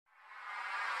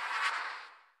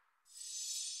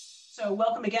So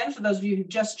welcome again for those of you who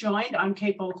just joined. I'm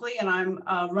Kate Bulkley, and I'm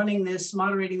moderating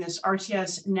this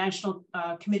RTS National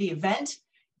Committee event,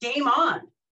 Game On,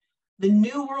 the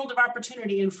new world of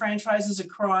opportunity in franchises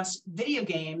across video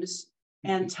games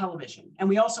and television. And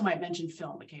we also might mention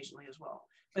film occasionally as well,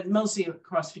 but mostly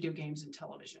across video games and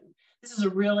television. This is a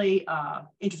really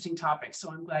interesting topic,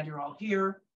 so I'm glad you're all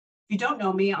here. If you don't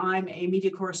know me, I'm a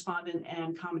media correspondent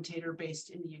and commentator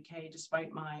based in the UK,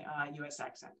 despite my US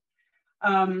accent.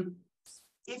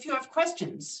 If you have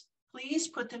questions, please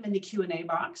put them in the Q&A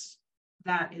box.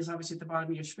 That is obviously at the bottom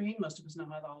of your screen. Most of us know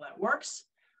how all that works.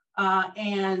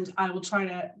 And I will try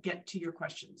to get to your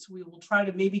questions. We will try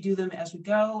to maybe do them as we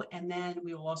go, and then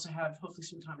we will also have hopefully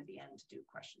some time at the end to do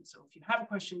questions. So if you have a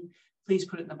question, please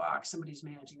put it in the box. Somebody's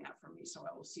managing that for me, so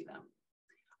I will see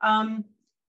them.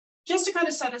 Just to kind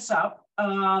of set us up,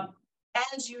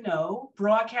 as you know,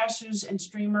 broadcasters and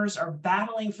streamers are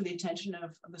battling for the attention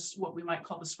of this, what we might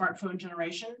call the smartphone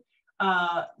generation.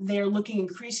 They're looking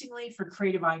increasingly for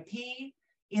creative IP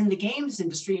in the games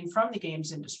industry and from the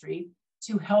games industry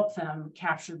to help them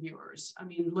capture viewers. I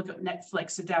mean, look at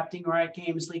Netflix adapting Riot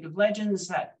Games' League of Legends.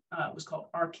 That was called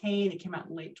Arcane. It came out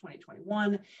in late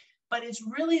 2021. But it's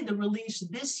really the release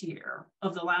this year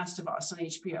of The Last of Us on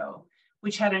HBO,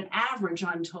 which had an average,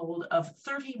 I'm told, of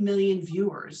 30 million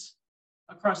viewers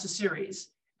across the series,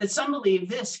 that some believe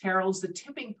this heralds the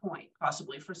tipping point,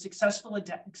 possibly, for successfully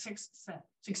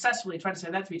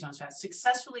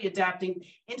adapting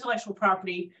intellectual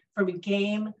property from a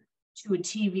game to a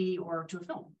TV or to a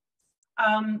film.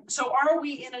 So are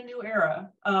we in a new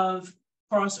era of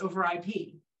crossover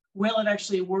IP? Will it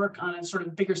actually work on a sort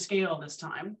of bigger scale this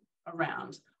time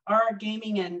around? Are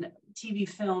gaming and TV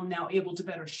film now able to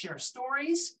better share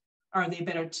stories? Are they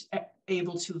better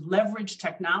able to leverage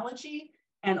technology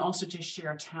and also to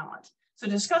share talent? So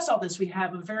to discuss all this, we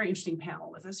have a very interesting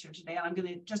panel with us here today. And I'm going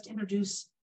to just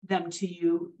introduce them to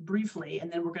you briefly,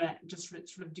 and then we're going to just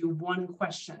sort of do one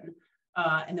question,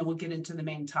 and then we'll get into the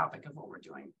main topic of what we're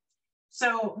doing.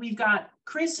 So we've got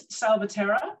Chris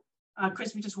Salveterra.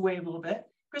 Chris, we just wave a little bit.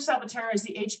 Chris Salveterra is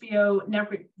the HBO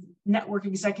network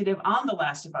executive on The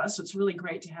Last of Us, so it's really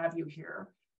great to have you here,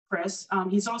 Chris.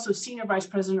 He's also Senior Vice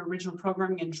President of Original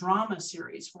Programming and Drama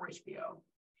Series for HBO.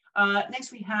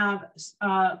 Next, we have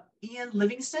Ian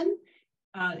Livingstone.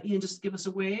 Ian, just give us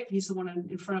a wave. He's the one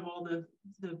in front of all the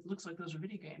looks like those are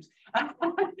video games.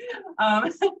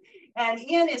 And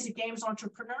Ian is a games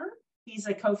entrepreneur. He's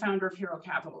a co-founder of Hiro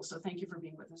Capital. So thank you for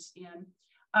being with us, Ian.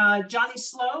 Jonny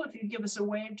Slow, if you give us a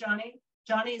wave, Jonny.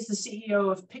 Jonny is the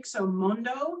CEO of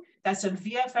Pixomondo. That's a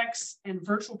VFX and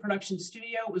virtual production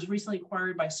studio. It was recently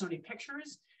acquired by Sony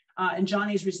Pictures. And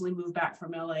Jonny has recently moved back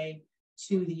from LA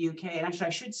to the UK. And actually,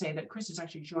 I should say that Chris is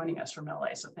actually joining us from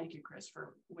LA. So thank you, Chris,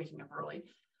 for waking up early.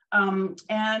 And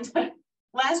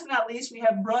last but not least, we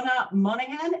have Bronagh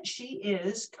Monahan. She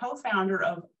is co-founder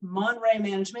of MonRae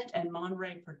Management and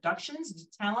MonRae Productions. It's a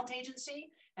talent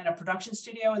agency and a production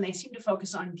studio, and they seem to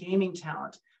focus on gaming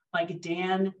talent, like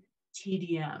Dan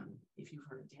TDM, if you've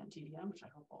heard of Dan TDM, which I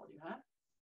hope all of you have.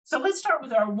 So let's start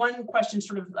with our one question,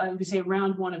 sort of, we say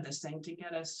round one of this thing to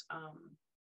get us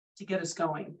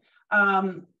going.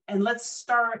 And let's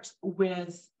start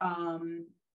with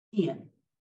Ian.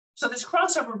 So this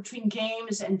crossover between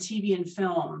games and TV and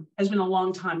film has been a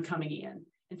long time coming, Ian.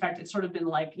 In fact, it's sort of been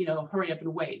like, you know, hurry up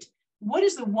and wait. What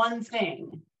is the one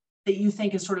thing that you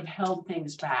think has sort of held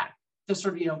things back? Just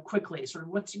sort of, you know, quickly, sort of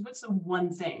what's the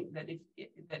one thing that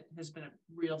that has been a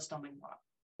real stumbling block?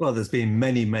 Well, there's been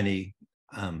many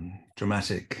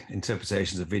dramatic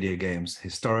interpretations of video games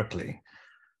historically,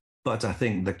 but I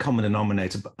think the common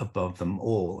denominator amongst them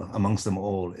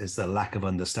all, is the lack of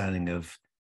understanding of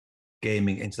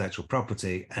gaming intellectual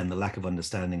property and the lack of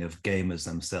understanding of gamers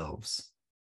themselves.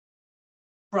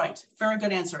 Right, very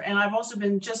good answer. And I've also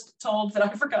been just told that I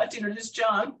forgot to introduce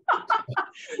John.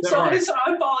 So I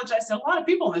apologize to a lot of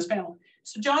people on this panel.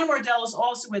 So John Wardle is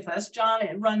also with us.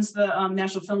 John runs the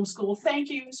National Film School. Thank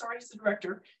you. Sorry, he's the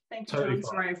director. Thank you, John.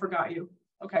 Sorry, I forgot you.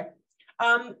 Okay.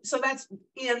 So that's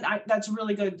Ian. That's a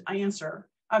really good answer.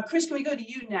 Chris, can we go to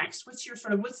you next? What's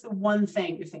the one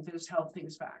thing you think that has held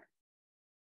things back?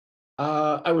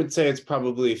 I would say it's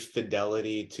probably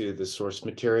fidelity to the source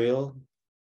material.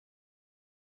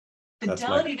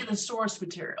 Fidelity to the source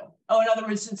material. Oh, in other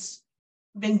words, it's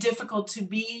been difficult to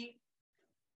be.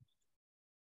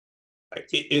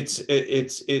 It's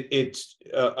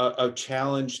a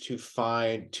challenge to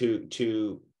find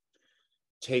to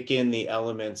take in the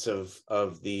elements of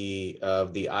the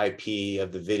IP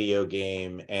of the video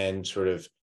game and sort of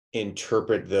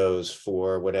interpret those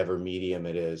for whatever medium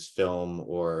it is, film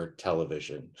or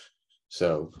television.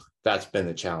 So that's been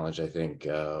the challenge, I think,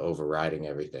 overriding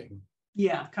everything.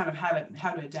 Yeah, kind of how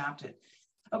to adapt it.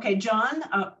 Okay, John,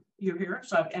 you're here,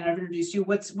 so I've introduced you.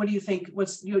 What do you think? What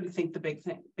do you think the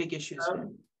big issues?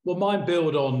 Well, mine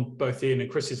build on both Ian and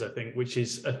Chris's, I think, which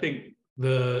is, I think,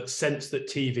 the sense that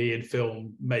TV and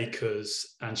film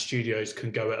makers and studios can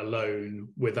go it alone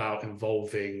without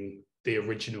involving the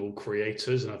original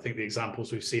creators. And I think the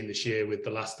examples we've seen this year with The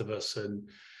Last of Us and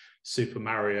Super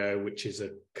Mario, which is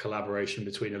a collaboration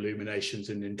between Illuminations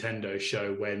and Nintendo,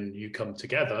 show when you come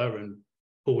together and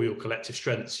pull your collective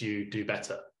strengths, you do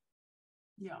better.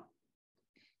 Yeah.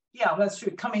 Yeah, that's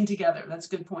true. Coming together. That's a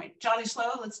good point. Jonny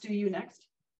Slow, let's do you next.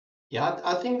 Yeah,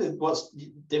 I think that what's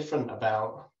different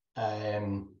about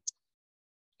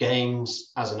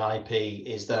games as an IP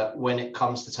is that when it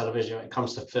comes to television, when it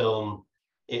comes to film,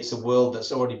 it's a world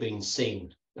that's already been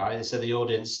seen, right? So the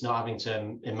audience not having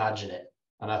to imagine it.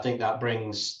 And I think that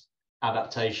brings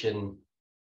adaptation,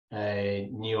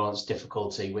 nuance,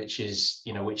 difficulty, which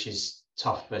is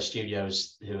tough for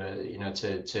studios who are,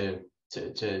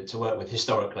 to work with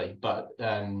historically. But,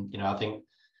 I think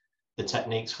the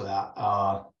techniques for that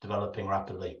are developing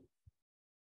rapidly.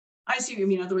 I see what you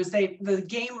mean. In other words, the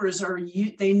gamers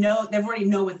they've already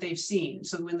know what they've seen.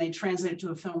 So when they translate it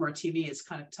to a film or a TV, it's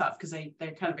kind of tough because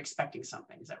they're kind of expecting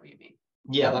something. Is that what you mean?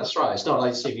 Yeah, that's right. It's not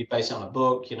like if you base it on a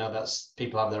book, that's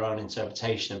people have their own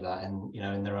interpretation of that and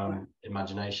in their own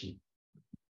imagination.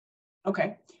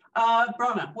 Okay.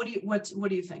 Bronagh, what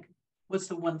do you think? What's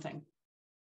the one thing?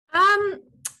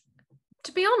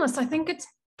 To be honest, I think it's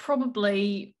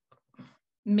probably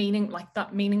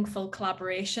meaningful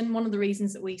collaboration. One of the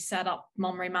reasons that we set up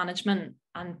MonRae management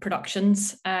and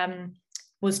productions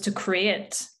was to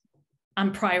create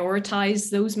and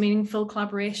prioritize those meaningful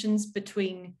collaborations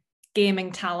between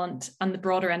gaming talent and the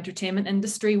broader entertainment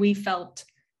industry. We felt,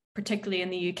 particularly in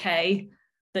the UK,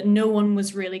 that no one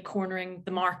was really cornering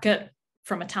the market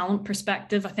from a talent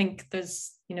perspective. I think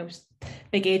there's,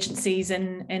 big agencies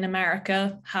in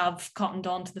America have cottoned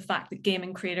on to the fact that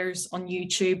gaming creators on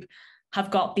YouTube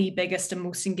have got the biggest and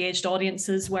most engaged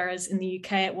audiences, whereas in the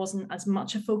UK it wasn't as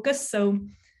much a focus. So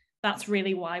that's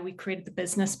really why we created the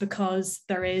business, because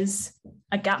there is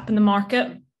a gap in the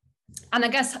market. And I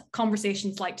guess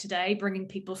conversations like today, bringing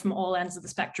people from all ends of the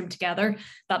spectrum together,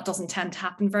 that doesn't tend to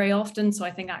happen very often. So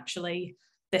I think actually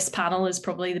this panel is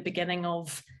probably the beginning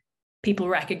of people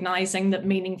recognizing that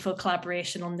meaningful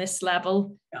collaboration on this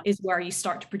level is where you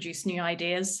start to produce new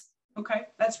ideas. Okay,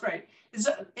 that's great. It's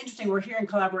interesting. We're hearing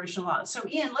collaboration a lot. So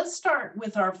Ian, let's start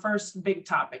with our first big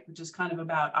topic, which is kind of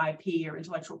about IP or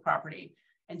intellectual property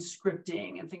and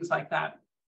scripting and things like that.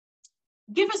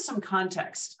 Give us some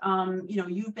context.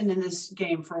 You've been in this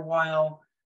game for a while,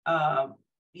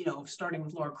 starting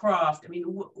with Lara Croft. I mean,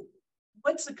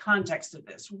 what's the context of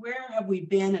this? Where have we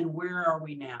been and where are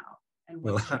we now? And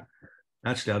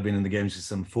actually, I've been in the games for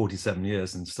some 47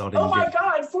 years and starting. Oh my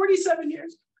God, 47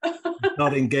 years.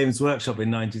 Starting Games Workshop in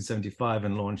 1975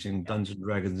 and launching Dungeons and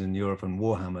Dragons in Europe and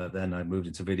Warhammer. Then I moved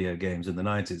into video games in the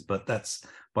 90s. But that's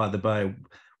by the by.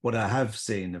 What I have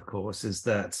seen, of course, is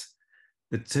that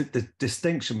the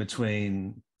distinction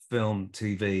between film,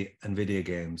 TV, and video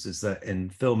games is that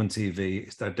in film and TV,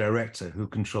 it's the director who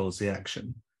controls the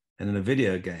action. And in a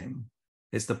video game,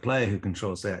 it's the player who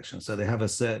controls the action. So they have a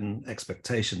certain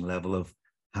expectation level of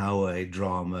how a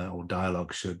drama or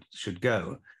dialogue should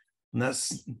go. And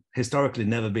that's historically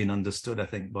never been understood, I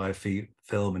think, by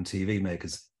film and TV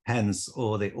makers. Hence,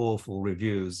 all the awful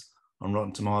reviews on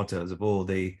Rotten Tomatoes of all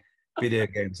the video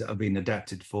games that have been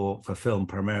adapted for film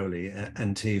primarily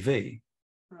and TV.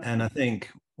 Right. And I think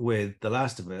with The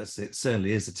Last of Us, it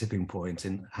certainly is a tipping point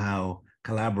in how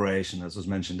collaboration, as was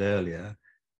mentioned earlier,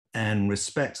 and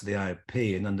respect to the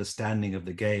IP and understanding of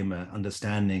the gamer,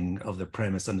 understanding of the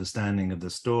premise, understanding of the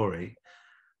story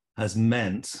has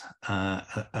meant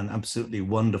an absolutely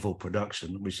wonderful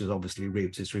production, which has obviously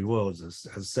reaped its rewards,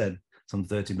 as said, some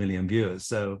 30 million viewers.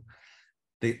 So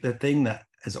the thing that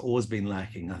has always been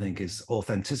lacking, I think, is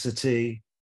authenticity,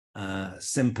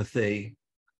 sympathy,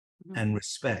 and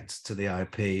respect to the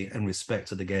IP and respect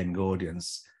to the gaming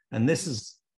audience. And this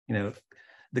is,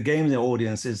 the gaming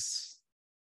audience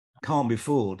can't be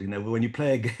fooled. When you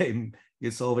play a game,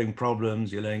 you're solving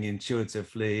problems, you're learning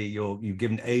intuitively, you're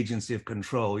given agency of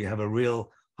control, you have a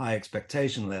real high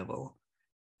expectation level.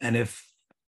 And if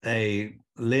a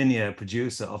linear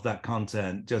producer of that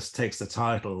content just takes the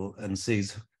title and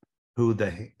sees who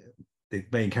the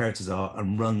main characters are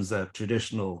and runs a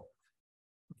traditional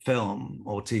film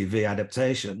or TV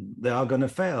adaptation, they are going to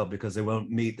fail because they won't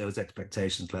meet those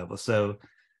expectations levels. So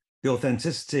the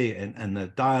authenticity and the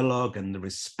dialogue and the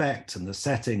respect and the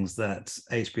settings that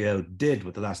HBO did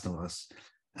with The Last of Us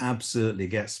absolutely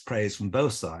gets praise from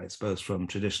both sides, both from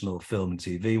traditional film and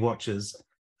TV watchers,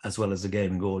 as well as the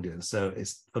gaming audience. So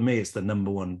for me, it's the number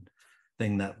one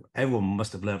thing that everyone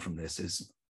must have learned from this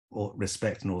is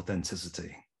respect and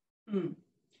authenticity. Do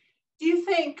you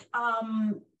think,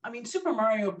 I mean, Super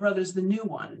Mario Brothers, the new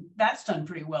one, that's done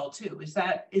pretty well too.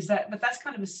 But that's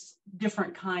kind of a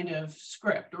different kind of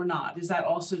script, or not? Is that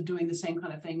also doing the same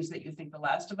kind of things that you think The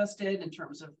Last of Us did in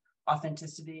terms of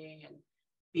authenticity and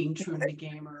being true to the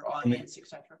gamer audience,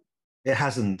 etc.? It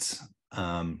hasn't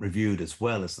reviewed as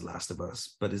well as The Last of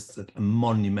Us, but it's a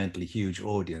monumentally huge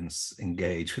audience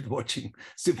engaged with watching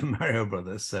Super Mario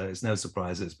Brothers. So it's no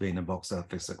surprise it's been a box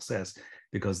office success,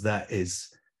 because that is,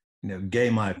 you know,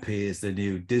 game IP is the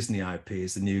new Disney IP,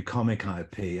 is the new comic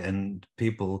IP, and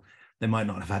people, they might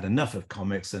not have had enough of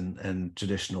comics and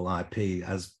traditional IP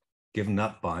as given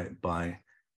up by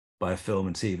film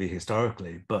and TV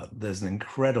historically, but there's an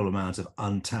incredible amount of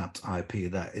untapped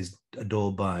IP that is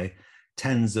adored by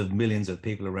tens of millions of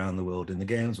people around the world in the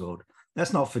games world.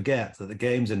 Let's not forget that the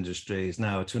games industry is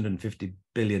now a $250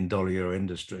 billion euro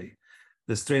industry.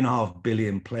 There's 3.5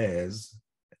 billion players.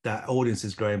 That audience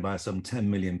is growing by some 10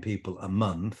 million people a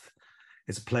month.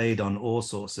 It's played on all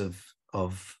sorts of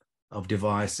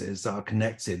devices that are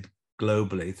connected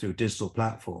globally through digital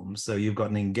platforms. So you've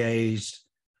got an engaged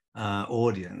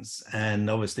audience, and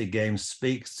obviously games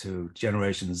speaks to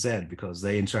Generation Z because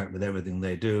they interact with everything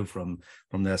they do, from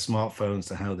their smartphones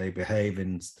to how they behave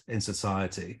in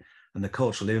society, and the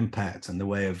cultural impact and the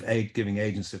way of giving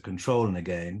agency of control in a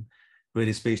game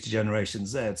really speaks to Generation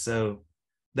Z. So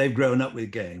they've grown up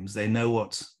with games, they know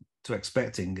what to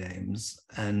expect in games,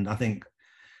 and I think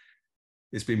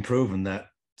it's been proven that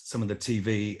some of the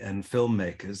TV and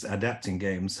filmmakers adapting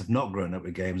games have not grown up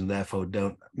with games, and therefore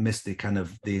don't miss the kind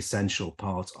of the essential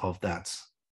part of that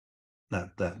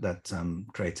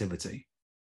creativity.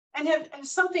 And have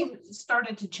something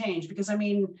started to change? Because I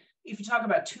mean, if you talk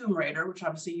about Tomb Raider, which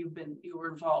obviously you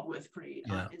were involved with pretty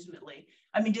intimately,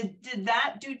 I mean, did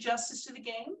that do justice to the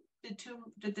game?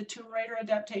 Did the Tomb Raider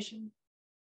adaptation?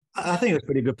 I think it was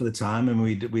pretty good for the time, and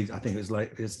I think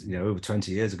it was over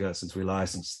 20 years ago since we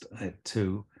licensed it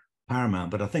to Paramount.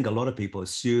 But I think a lot of people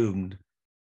assumed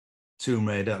Tomb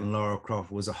Raider and Lara Croft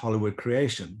was a Hollywood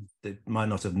creation. They might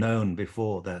not have known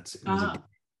before that it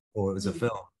was a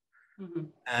film. Mm-hmm.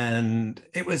 And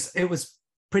it was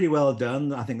pretty well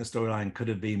done. I think the storyline could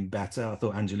have been better. I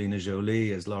thought Angelina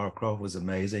Jolie as Lara Croft was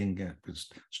amazing. It was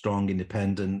strong,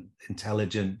 independent,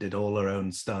 intelligent, did all her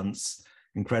own stunts,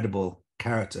 incredible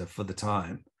character for the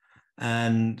time.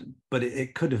 But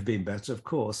it could have been better, of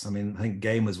course. I mean, I think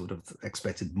gamers would have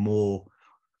expected more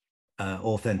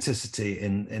authenticity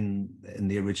in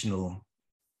the original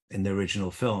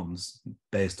films,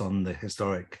 based on the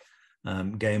historic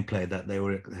gameplay that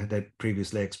they'd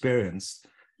previously experienced.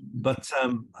 But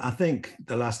I think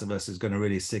The Last of Us is going to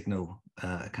really signal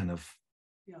a kind of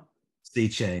sea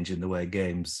change in the way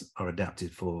games are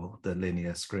adapted for the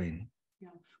linear screen. Yeah,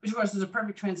 which of course is a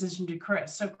perfect transition to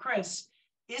Chris. So Chris,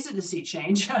 is it a sea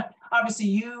change? Obviously,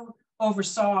 you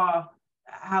oversaw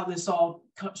how this all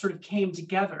sort of came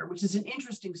together, which is an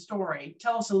interesting story.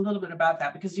 Tell us a little bit about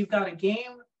that, because you've got a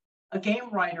game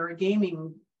writer, a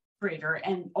gaming creator,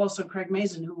 and also Craig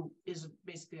Mazin, who is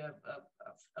basically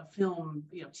a film,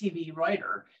 TV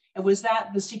writer. And was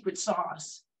that the secret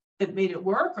sauce that made it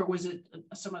work, or was it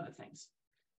some other things?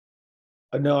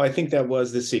 No, I think that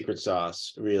was the secret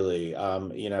sauce, really.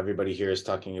 Everybody here is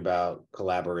talking about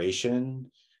collaboration.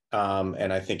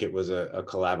 And I think it was a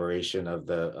collaboration of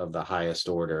the highest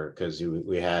order, because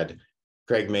we had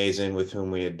Craig Mazin, with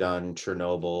whom we had done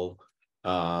Chernobyl.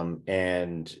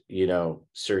 And,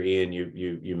 Sir Ian,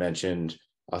 you mentioned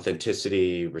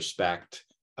authenticity, respect.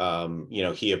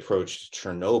 He approached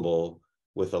Chernobyl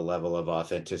with a level of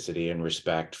authenticity and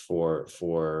respect for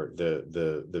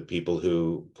the people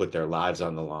who put their lives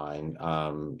on the line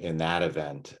in that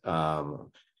event.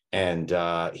 And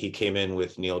he came in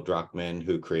with Neil Druckmann,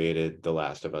 who created The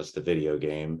Last of Us, the video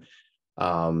game.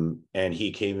 And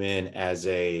he came in as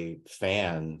a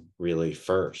fan, really,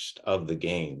 first of the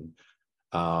game.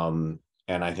 And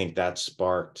I think that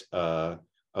sparked a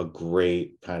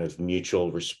great kind of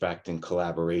mutual respect and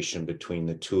collaboration between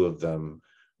the two of them,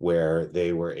 where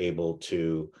they were able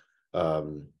to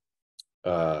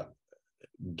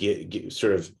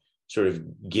sort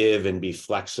of give and be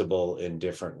flexible in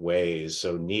different ways.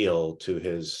 So Neil, to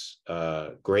his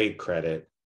great credit,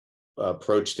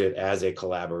 approached it as a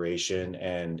collaboration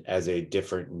and as a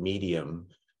different medium.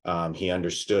 He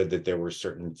understood that there were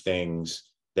certain things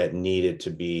that needed to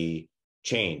be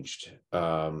changed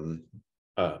about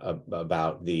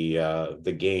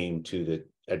the game to the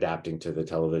adapting to the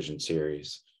television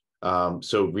series.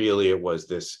 So really, it was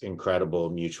this incredible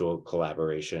mutual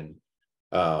collaboration.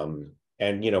 And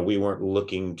we weren't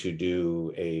looking to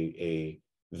do a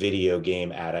video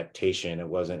game adaptation. It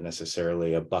wasn't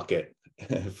necessarily a bucket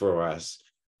for us,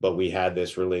 but we had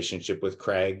this relationship with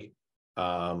Craig,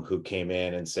 who came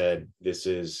in and said, "This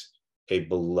is a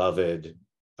beloved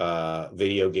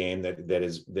video game that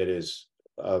is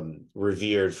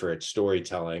revered for its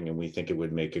storytelling, and we think it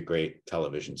would make a great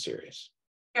television series."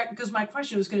 Yeah, because my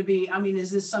question was going to be, I mean, is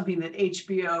this something that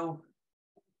HBO,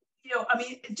 I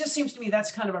mean, it just seems to me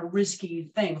that's kind of a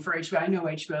risky thing for HBO. I know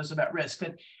HBO is about risk,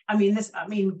 but I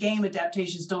mean, game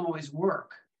adaptations don't always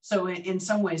work. So in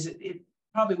some ways, it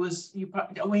probably was,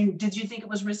 I mean, did you think it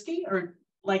was risky? Or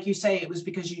like you say, it was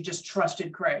because you just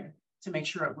trusted Craig to make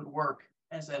sure it would work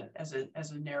as a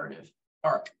narrative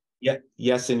arc? Yeah,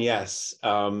 yes and yes.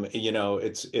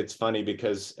 It's funny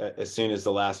because as soon as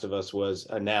The Last of Us was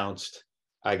announced,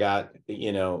 I got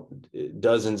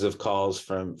dozens of calls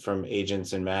from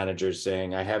agents and managers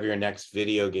saying, "I have your next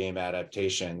video game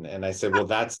adaptation," and I said, "Well,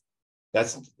 that's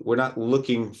we're not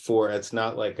looking for. It's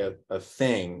not like a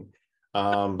thing,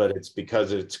 but it's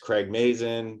because it's Craig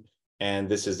Mazin, and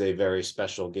this is a very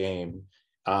special game."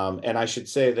 And I should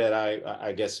say that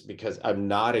I guess because I'm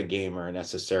not a gamer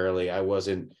necessarily, I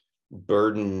wasn't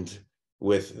burdened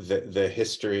with the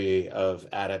history of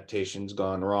adaptations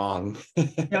gone wrong.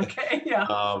 Okay,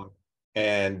 yeah.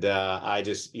 And I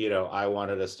just, I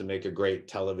wanted us to make a great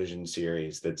television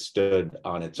series that stood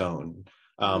on its own.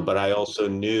 But I also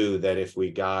knew that if we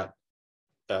got,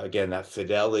 again, that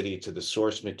fidelity to the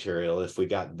source material, if we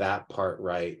got that part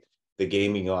right, the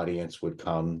gaming audience would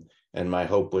come. And my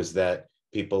hope was that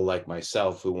people like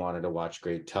myself who wanted to watch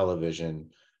great television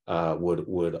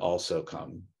would also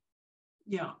come.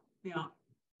 Yeah.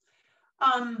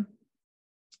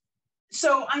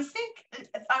 So I think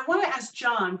I want to ask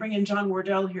John, bring in John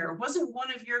Wardle here. Wasn't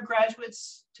one of your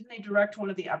graduates, didn't they direct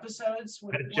one of the episodes?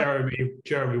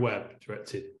 Jeremy Webb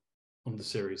directed on the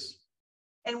series.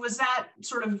 And was that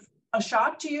sort of a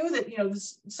shock to you that,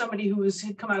 somebody who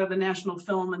had come out of the National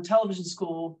Film and Television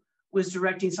School was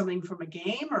directing something from a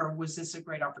game, or was this a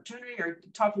great opportunity? Or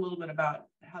talk a little bit about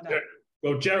how that...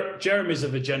 Well, Jeremy's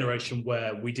of a generation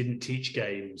where we didn't teach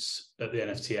games at the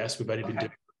NFTS. We've only been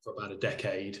doing it for about a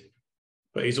decade,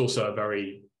 but he's also a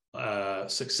very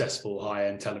successful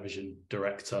high-end television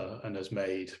director and has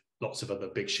made lots of other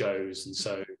big shows. And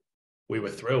so we were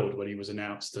thrilled when he was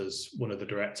announced as one of the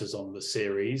directors on the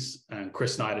series. And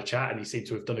Chris and I had a chat, and he seemed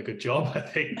to have done a good job, I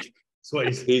think.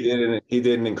 He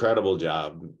did an incredible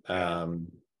job.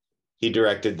 He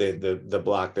directed the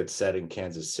block that's set in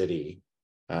Kansas City.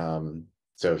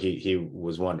 So he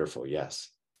was wonderful, yes.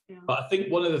 Yeah. But I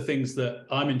think one of the things that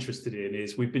I'm interested in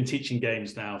is we've been teaching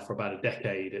games now for about a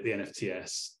decade at the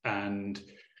NFTS, and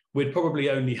we'd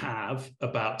probably only have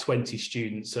about 20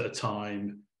 students at a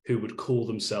time who would call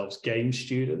themselves game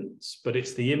students, but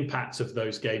it's the impact of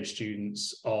those game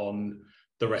students on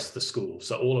the rest of the school.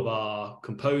 So all of our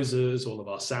composers, all of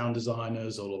our sound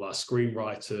designers, all of our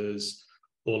screenwriters,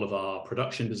 all of our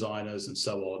production designers and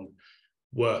so on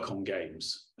work on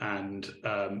games, and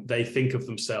they think of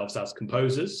themselves as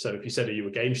composers. So if you said, "Are you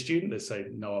a game student?" they say,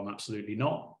 "No, I'm absolutely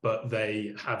not," but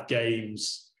they have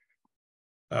games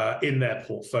in their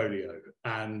portfolio,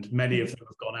 and many of them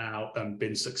have gone out and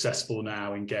been successful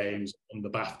now in games, on the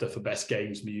BAFTA for best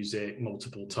games music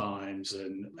multiple times,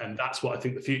 and that's what I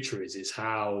think the future is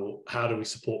how do we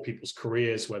support people's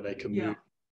careers where they can move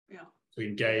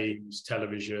between games,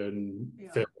 television,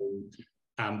 film,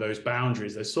 and those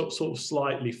boundaries. There's sort of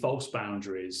slightly false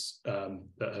boundaries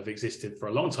that have existed for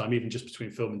a long time, even just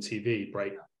between film and TV,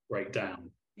 break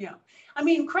down. Yeah, I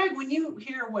mean, Craig, when you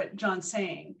hear what John's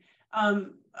saying,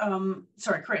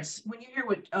 sorry, Chris, when you hear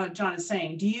what John is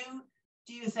saying, do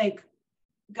you think,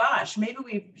 gosh, maybe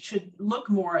we should look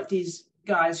more at these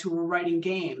guys who are writing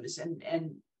games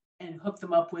and hook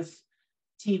them up with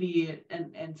TV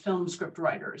and film script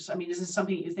writers? I mean, is this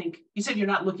something you think? You said you're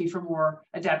not looking for more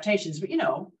adaptations, but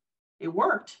it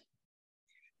worked.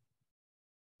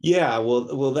 Yeah,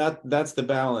 well, that's the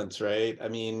balance, right? I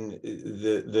mean,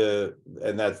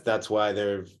 and that's why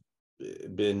there've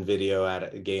been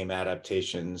game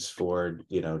adaptations for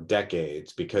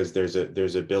decades, because there's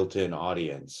a built-in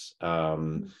audience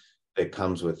that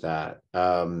comes with that.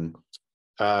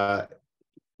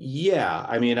 Yeah,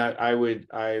 I mean, I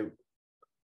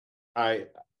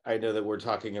know that we're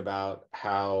talking about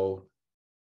how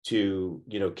to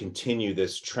continue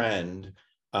this trend.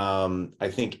 I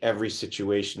think every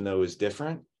situation though is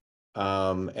different.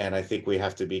 And I think we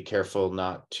have to be careful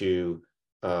not to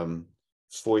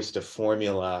foist a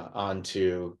formula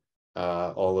onto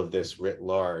all of this writ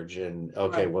large. And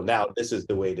okay, well, now this is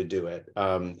the way to do it.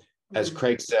 As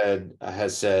Craig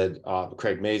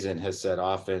Craig Mazin has said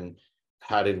often,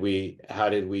 how did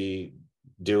we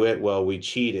do it? Well, we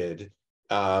cheated.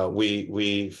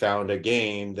 We found a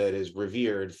game that is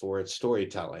revered for its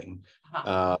storytelling,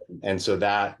 and so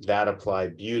that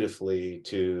applied beautifully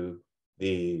to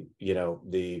the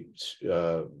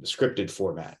scripted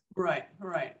format. Right.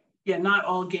 Yeah, not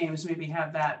all games maybe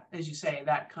have that, as you say,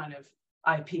 that kind of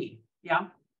IP. Yeah.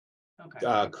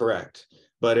 Okay. Correct.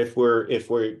 But if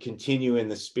we're continuing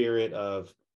the spirit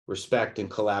of respect and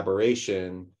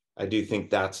collaboration, I do think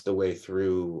that's the way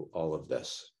through all of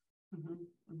this.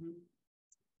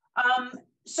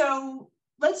 So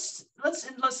let's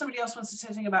unless somebody else wants to say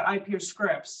something about IP or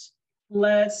scripts,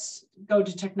 let's go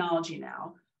to technology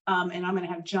now. And I'm going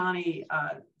to have Jonny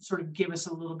sort of give us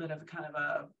a little bit of a kind of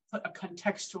a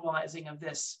contextualizing of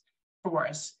this for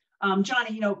us.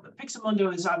 Jonny,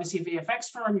 Pixomondo is obviously a VFX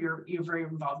firm. You're very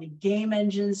involved in game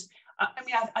engines.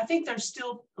 I think there's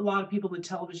still a lot of people in the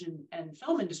television and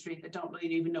film industry that don't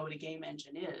really even know what a game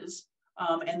engine is,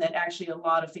 and that actually a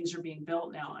lot of things are being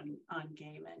built now on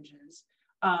game engines.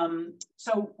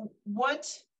 So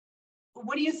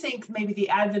what do you think maybe the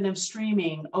advent of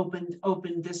streaming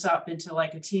opened this up into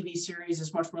like a TV series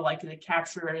is much more likely to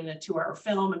capture it in a 2-hour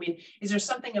film? I mean, is there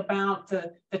something about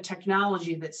the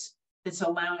technology that's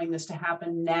allowing this to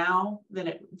happen now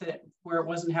where it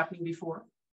wasn't happening before?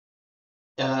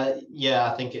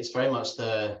 Yeah, I think it's very much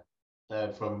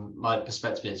from my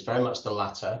perspective, it's very much the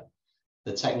latter.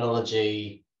 The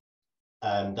technology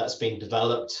that's been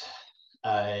developed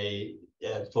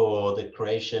for the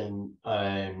creation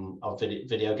of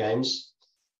video games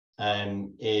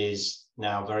is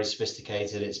now very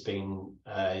sophisticated. It's been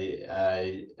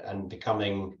and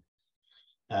becoming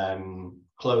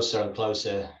closer and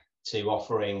closer to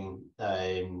offering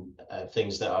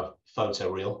things that are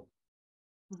photoreal.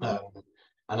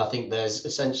 And I think there's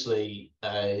essentially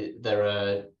there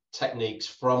are techniques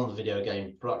from the video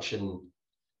game production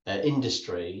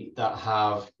industry that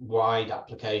have wide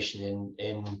application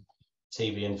in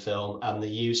TV and film, and the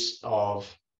use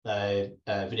of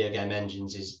video game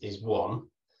engines is one.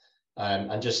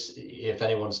 And just if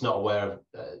anyone's not aware of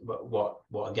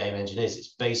what a game engine is, it's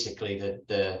basically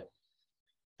the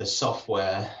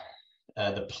software,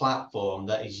 the platform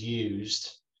that is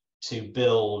used to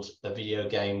build a video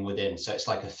game within. So it's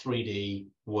like a 3D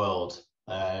world.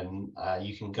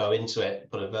 You can go into it,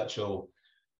 put a virtual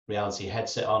reality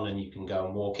headset on, and you can go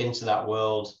and walk into that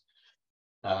world.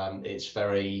 It's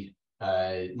very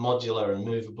modular and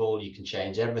movable. You can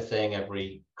change everything,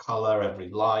 every color, every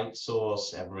light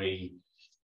source, every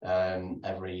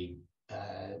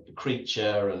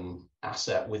creature and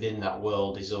asset within that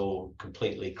world is all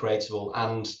completely creatable.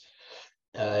 And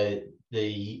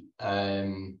the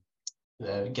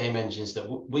game engines that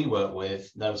we work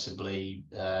with, notably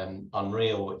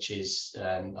Unreal, which is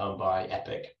owned by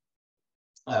Epic,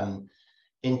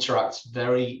 interacts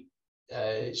very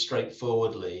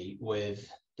straightforwardly with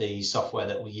the software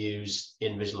that we use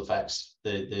in visual effects.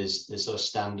 There's sort of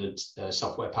standard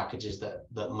software packages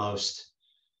that most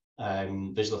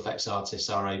visual effects artists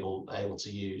are able to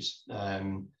use.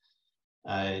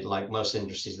 Like most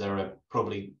industries, there are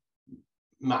probably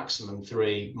maximum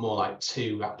 3, more like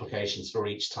 2 applications for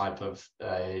each type of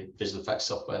visual effects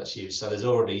software that's used. So there's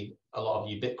already a lot of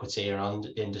ubiquity around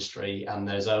industry, and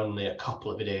there's only a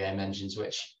couple of video game engines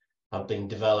which have been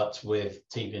developed with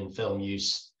TV and film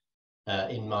use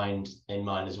in mind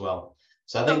as well.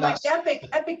 So I think that's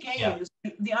Epic Games,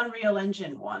 the Unreal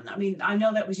Engine one. I mean, I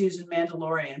know that was used in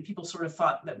Mandalorian, and people sort of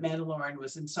thought that Mandalorian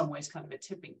was in some ways kind of a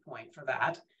tipping point for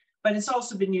that. But it's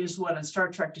also been used on Star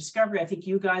Trek Discovery. I think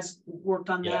you guys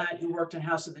worked on that. You worked on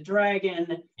House of the Dragon.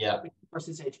 Which of course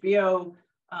is HBO.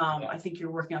 I think you're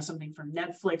working on something for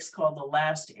Netflix called The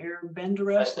Last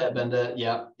Airbender. Last Airbender,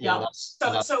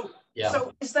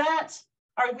 So is that?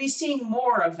 Are we seeing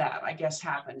more of that, I guess,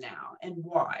 happen now, and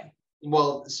why?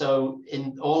 Well, so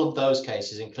in all of those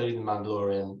cases, including The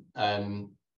Mandalorian,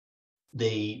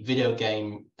 the video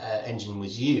game engine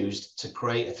was used to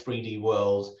create a 3D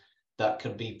world that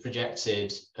could be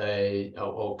projected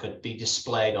or could be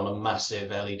displayed on a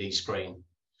massive LED screen.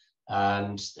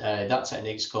 And that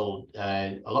technique is called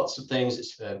lots of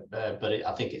things, but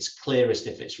I think it's clearest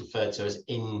if it's referred to as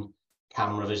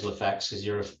in-camera visual effects, because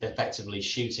you're effectively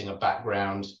shooting a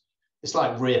background. It's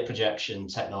like rear projection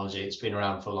technology. It's been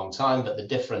around for a long time, but the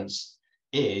difference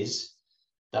is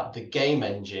that the game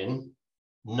engine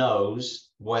knows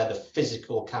where the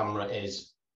physical camera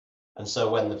is. And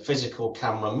so when the physical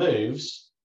camera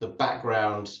moves, the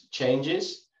background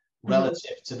changes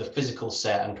relative to the physical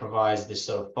set and provides this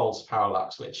sort of false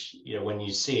parallax, which, you know, when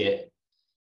you see it,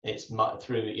 it's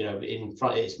through, you know, in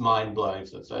front, it's mind-blowing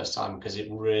for the first time, because it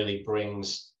really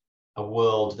brings a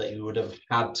world that you would have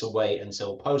had to wait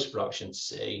until post-production to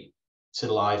see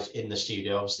to life in the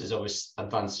studio. Obviously, there's always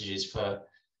advantages for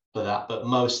that, but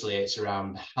mostly it's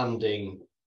around handing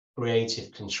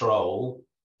creative control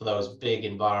for those big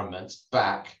environments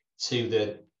back to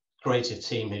the creative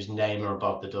team whose name are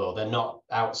above the door. They're not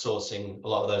outsourcing a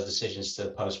lot of those decisions to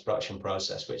the post-production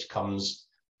process, which comes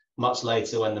much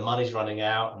later when the money's running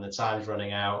out and the time's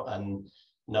running out, and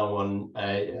no one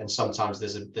and sometimes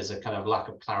there's a kind of lack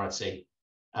of clarity,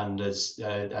 and there's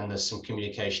some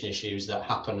communication issues that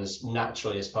happen as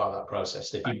naturally as part of that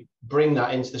process. If you bring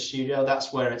that into the studio,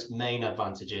 that's where its main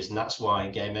advantage is, and that's why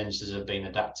game engines have been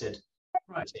adapted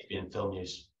to TV and film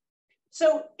use.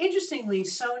 So interestingly,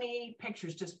 Sony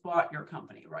Pictures just bought your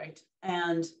company, right?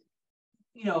 And,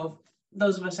 you know,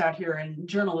 those of us out here in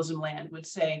journalism land would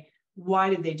say, why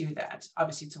did they do that?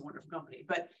 Obviously, it's a wonderful company,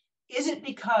 but is it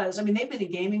because, I mean, they've been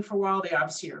in gaming for a while. They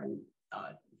obviously are in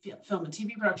film and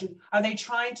TV production. Are they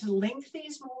trying to link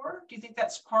these more? Do you think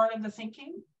that's part of the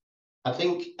thinking? I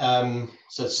think,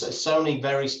 so Sony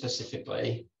very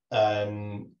specifically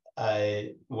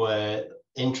were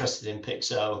interested in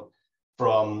Pixo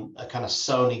from a kind of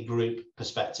Sony group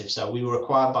perspective. So we were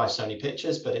acquired by Sony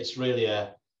Pictures, but it's really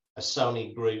a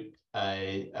Sony group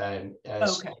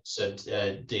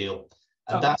sponsored deal,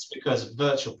 and that's because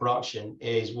virtual production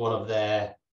is one of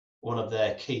their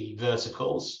key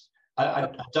verticals. I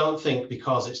don't think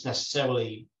because it's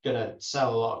necessarily going to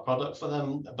sell a lot of product for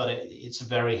them, but it's a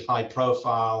very high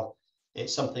profile.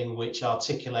 It's something which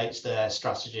articulates their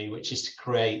strategy, which is to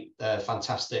create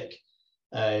fantastic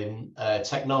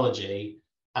technology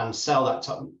and sell that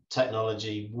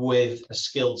technology with a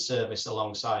skilled service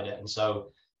alongside it. And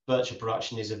so virtual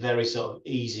production is a very sort of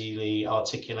easily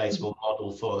articulatable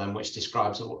model for them, which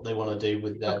describes what they want to do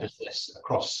with their business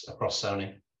across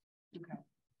Sony. Okay.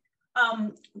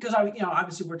 Because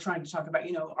obviously we're trying to talk about,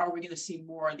 are we going to see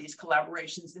more of these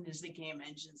collaborations, and is the game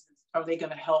engines, are they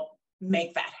going to help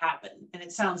make that happen? And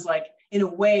it sounds like, in a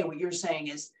way, what you're saying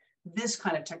is this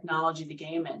kind of technology, the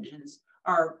game engines,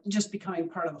 are just becoming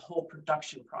part of the whole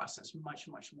production process much,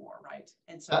 much more, right?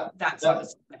 And so that's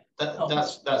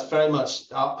very much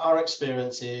our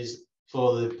experience is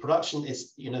for the production.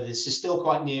 Is this is still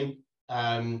quite new.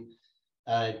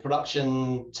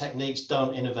 Production techniques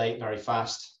don't innovate very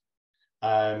fast.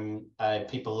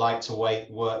 People like to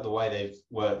work the way they've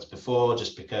worked before,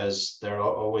 just because they're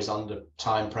always under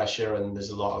time pressure and there's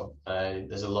a lot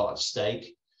at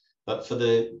stake. But for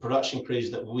the production crews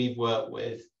that we've worked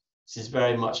with, this is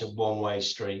very much a one-way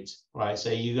street, right? So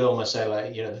you could almost say,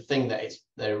 like, the thing that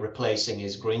they're replacing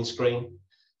is green screen.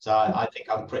 So I think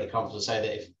I'm pretty confident to say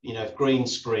that if green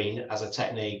screen as a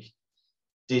technique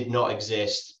did not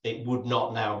exist, it would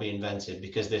not now be invented,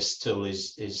 because this tool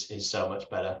is so much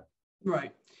better.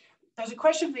 Right. There's a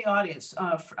question from the audience.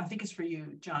 I think it's for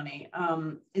you, Jonny.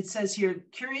 It says here,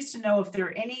 curious to know if there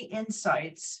are any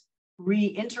insights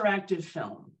re-interactive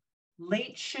film,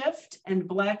 Late Shift and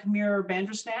Black Mirror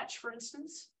Bandersnatch, for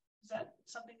instance. Is that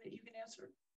something that you can answer?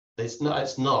 It's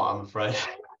not, I'm afraid.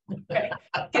 Okay.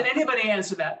 Can anybody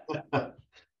answer that?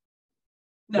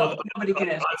 No, well, nobody can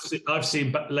answer. I've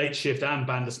seen Late Shift and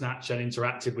Bandersnatch and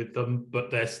interacted with them,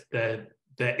 but they're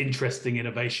interesting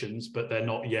innovations, but they're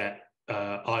not yet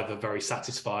either very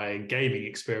satisfying gaming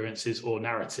experiences or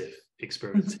narrative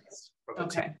experiences.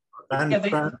 Okay.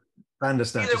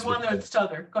 Bandersnatch. Either one or the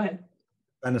other. Go ahead.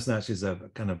 Bandersnatch is a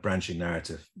kind of branching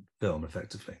narrative film,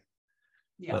 effectively.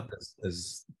 Yeah. But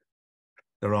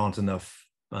there aren't enough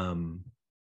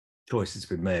choices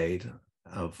to be made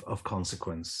of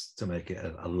consequence to make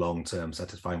it a long-term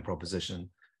satisfying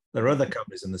proposition. There are other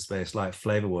companies in the space like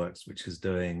Flavorworks, which is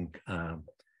doing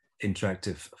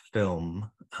interactive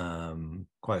film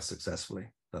quite successfony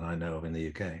that I know of in the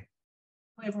UK.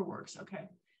 Flavorworks, okay.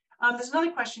 There's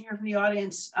another question here from the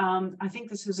audience. I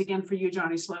think this is again for you,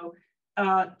 Jonny Slow.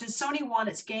 Does Sony want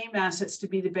its game assets to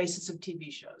be the basis of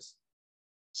TV shows?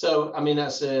 So, I mean,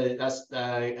 that's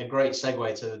a great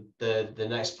segue to the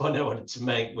next point I wanted to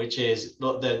make, which is,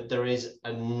 look, there is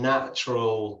a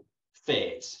natural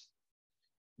fit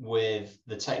with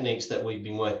the techniques that we've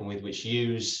been working with, which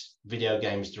use video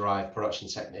games derived production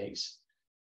techniques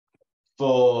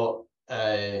for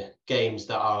games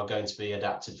that are going to be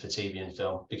adapted for TV and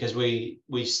film, because we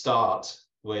start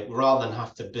with, rather than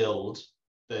have to build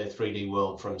the 3D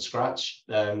world from scratch,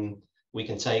 we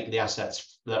can take the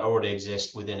assets that already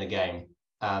exist within a game,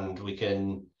 and we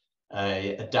can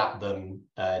adapt them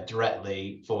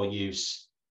directly for use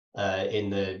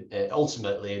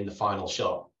ultimately in the final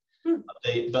shot.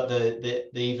 But the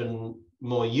even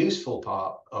more useful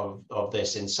part of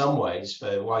this in some ways,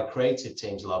 for why creative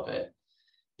teams love it,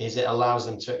 is it allows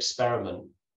them to experiment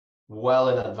well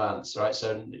in advance, right?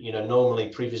 So, you know, normally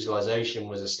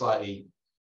pre-visualization is a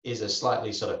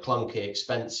slightly sort of clunky,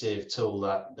 expensive tool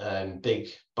that big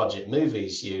budget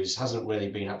movies use, hasn't really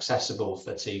been accessible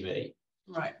for TV.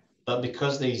 Right. But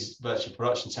because these virtual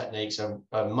production techniques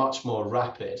are much more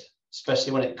rapid,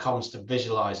 especially when it comes to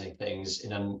visualizing things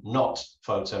in a not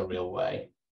photoreal way,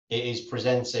 it is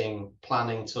presenting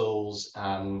planning tools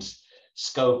and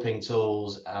scoping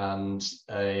tools and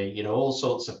you know, all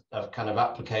sorts of kind of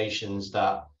applications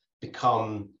that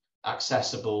become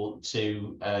accessible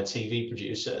to TV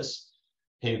producers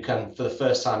who can, for the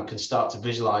first time, can start to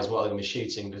visualize what they're going to be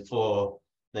shooting before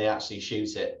they actually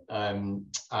shoot it. And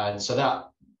so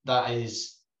that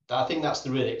is, I think that's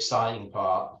the really exciting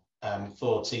part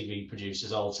for TV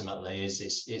producers. Ultimately, is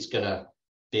it's going to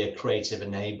be a creative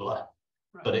enabler,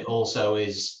 right, but it also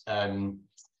is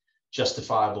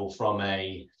justifiable from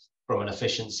an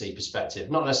efficiency perspective.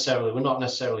 We're not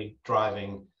necessarily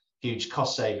driving huge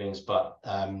cost savings, but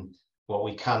what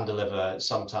we can deliver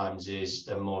sometimes is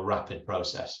a more rapid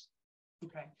process.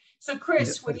 Okay. So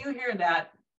Chris, when you hear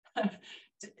that,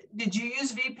 did you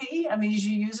use VP? I mean, did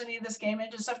you use any of this game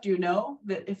engine stuff? Do you know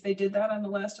that if they did that on The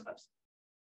Last of Us?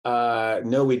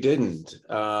 No, we didn't.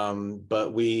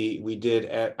 But we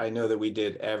did. I know that we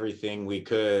did everything we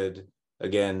could.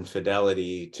 Again,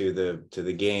 fidelity to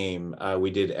the game.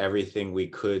 We did everything we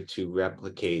could to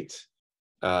replicate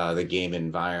the game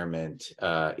environment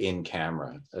in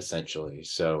camera, essentially.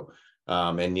 So,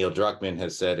 and Neil Druckmann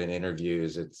has said in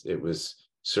interviews, it was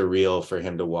surreal for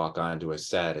him to walk onto a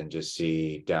set and just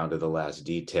see down to the last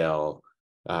detail,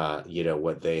 you know,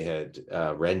 what they had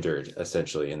rendered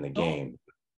essentially in the game.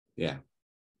 Yeah.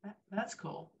 That's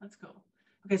cool. That's cool.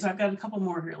 Okay, so I've got a couple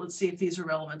more here. Let's see if these are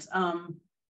relevant.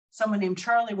 Someone named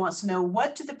Charlie wants to know,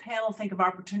 what do the panel think of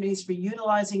opportunities for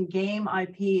utilizing game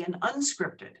IP and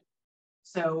unscripted?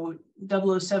 So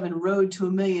 007 Road to a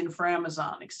Million for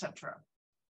Amazon, etc.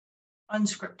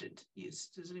 Unscripted use.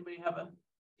 Does anybody have a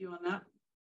view on that?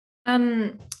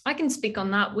 I can speak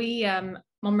on that. We,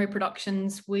 MonRae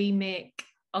Productions, we make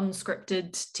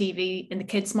unscripted TV in the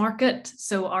kids market.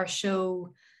 So our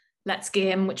show, Let's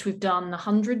Game, which we've done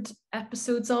 100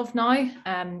 episodes of now,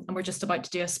 and we're just about to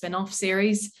do a spin-off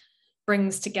series,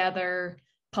 brings together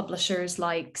publishers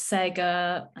like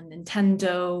Sega and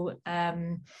Nintendo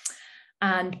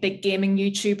and big gaming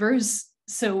YouTubers.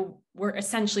 So we're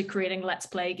essentially creating Let's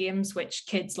Play games, which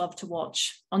kids love to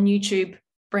watch on YouTube,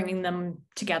 bringing them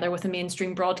together with a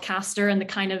mainstream broadcaster. And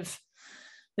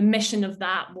the mission of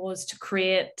that was to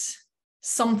create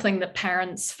something that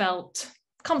parents felt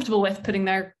comfortable with putting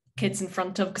their kids in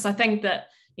front of, because I think that,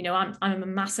 you know, I'm a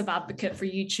massive advocate for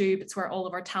YouTube. It's where all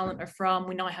of our talent are from.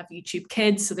 We now have YouTube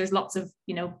Kids, so there's lots of,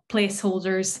 you know,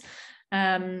 placeholders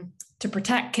to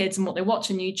protect kids and what they watch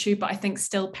on YouTube. But I think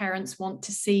still parents want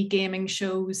to see gaming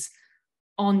shows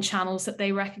on channels that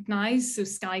they recognize. So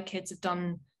Sky Kids have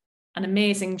done an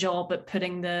amazing job at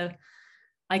putting the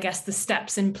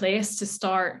steps in place to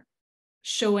start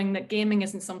showing that gaming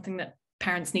isn't something that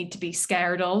parents need to be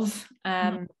scared of.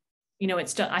 You know,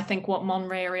 it's just, I think what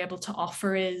MonRae are able to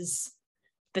offer is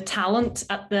the talent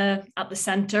at the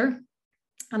center.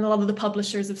 And a lot of the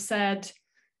publishers have said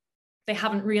they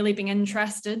haven't really been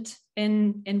interested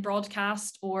in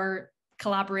broadcast or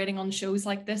collaborating on shows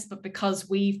like this, but because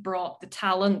we've brought the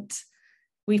talent,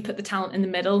 we've put the talent in the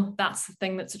middle, that's the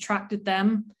thing that's attracted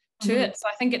them to it. So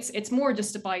I think it's more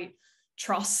just about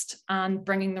trust and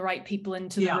bringing the right people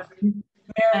into the room.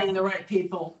 Marrying the right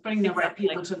people, bringing the right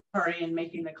people to the party and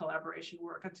making the collaboration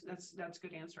work. That's a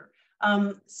good answer.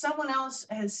 Someone else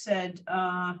has said,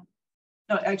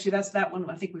 no, actually that's that one.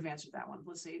 I think we've answered that one.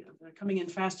 Let's see, they're coming in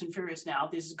fast and furious now.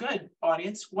 This is good,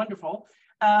 audience, wonderful.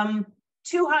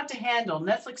 Too hot to handle.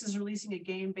 Netflix is releasing a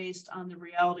game based on the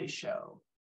reality show.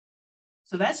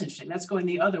 So that's interesting. That's going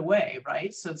the other way,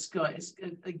 right? So it's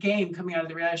a game coming out of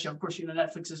the reality show. Of course, you know,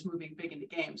 Netflix is moving big into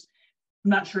games. I'm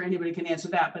not sure anybody can answer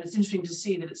that, but it's interesting to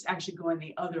see that it's actually going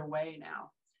the other way now.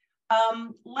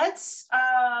 Let's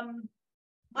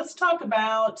talk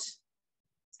about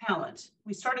talent.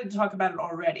 We started to talk about it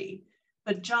already,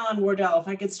 but John Wardle, if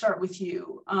I could start with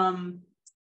you. You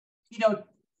know,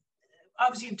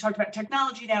 obviously you've talked about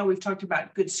technology now. We've talked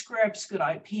about good scripts, good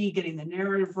IP, getting the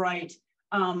narrative right.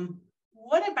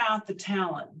 What about the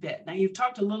talent bit? Now you've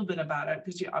talked a little bit about it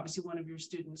because obviously one of your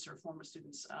students or former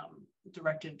students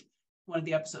directed one of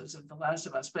the episodes of The Last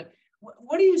of Us, but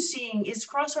What are you seeing? Is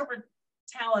crossover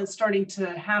talent starting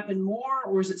to happen more,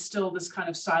 or is it still this kind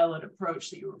of siloed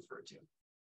approach that you refer to?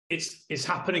 It's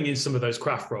happening in some of those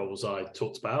craft roles I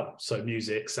talked about. So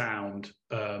music, sound,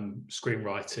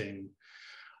 screenwriting.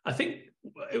 I think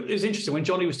it was interesting when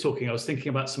Jonny was talking, I was thinking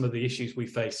about some of the issues we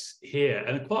face here,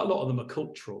 and quite a lot of them are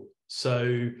cultural.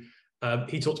 So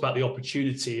he talked about the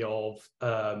opportunity of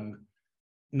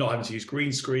not having to use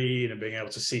green screen and being able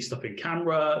to see stuff in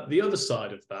camera. The other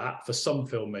side of that for some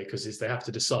filmmakers is they have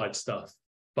to decide stuff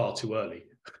far too early.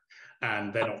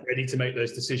 And they're not ready to make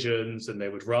those decisions, and they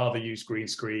would rather use green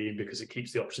screen because it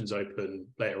keeps the options open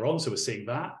later on. So we're seeing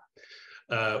that.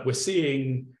 We're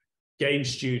seeing game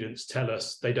students tell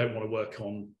us they don't want to work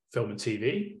on film and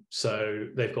TV. So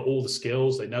they've got all the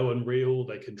skills, they know Unreal,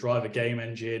 they can drive a game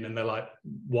engine, and they're like,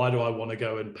 why do I want to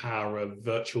go and power a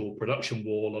virtual production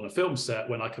wall on a film set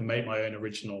when I can make my own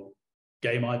original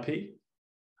game IP?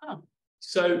 Oh.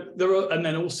 So there are, and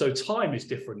then also time is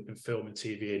different in film and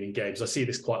TV and in games. I see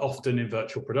this quite often in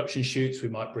virtual production shoots. We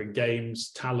might bring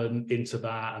games talent into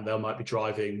that, and they might be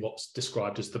driving what's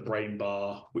described as the brain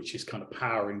bar, which is kind of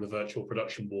powering the virtual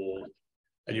production wall.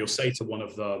 And you'll say to one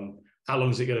of them, how long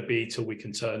is it going to be till we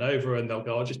can turn over? And they'll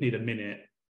go, I just need a minute.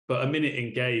 But a minute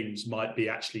in games might be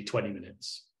actually 20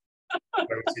 minutes.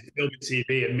 Whereas in film and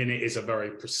TV, a minute is a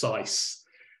very precise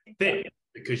thing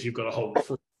because you've got a whole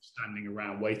crew standing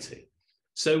around waiting.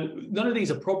 So none of these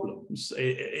are problems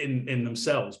in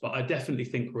themselves, but I definitely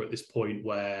think we're at this point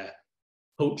where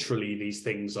culturally these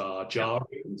things are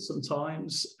jarring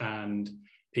sometimes, and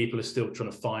people are still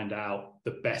trying to find out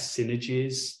the best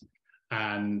synergies.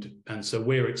 And so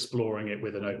we're exploring it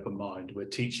with an open mind. We're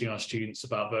teaching our students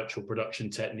about virtual production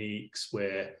techniques.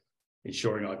 We're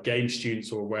ensuring our game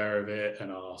students are aware of it,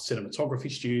 and our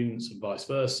cinematography students, and vice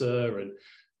versa.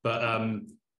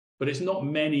 But it's not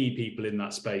many people in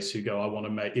that space who go, I want to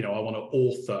make, I want to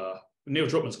author. Neil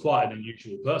Druckmann's quite an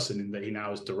unusual person in that he now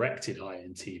has directed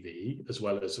high-end TV as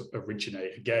well as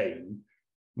originate a game.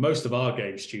 Most of our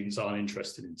game students aren't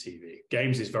interested in TV.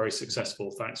 Games is very successful,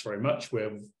 thanks very much.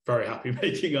 We're very happy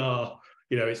making our,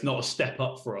 it's not a step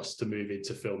up for us to move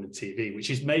into film and TV, which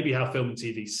is maybe how film and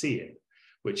TV see it,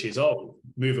 which is,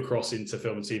 move across into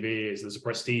film and TV, there's a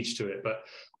prestige to it. But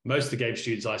most of the game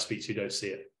students I speak to don't see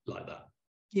it like that.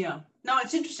 Yeah, no,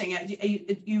 it's interesting.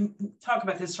 You talk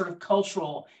about this sort of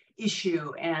cultural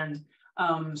issue and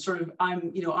sort of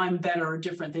I'm better or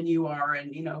different than you are,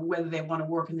 and whether they want to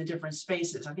work in the different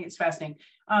spaces. I think it's fascinating.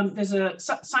 There's a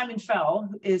Simon Fell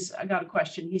I got a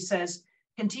question. He says,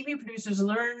 can TV producers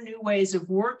learn new ways of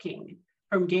working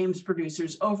from games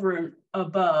producers over and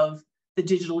above the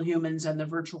digital humans and the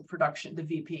virtual production, the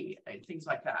VP, things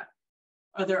like that?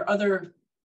 Are there other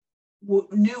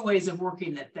new ways of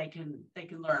working that they can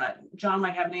learn? John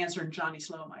might have an answer, and Jonny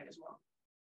Slow might as well.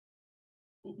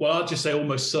 Well, I'd just say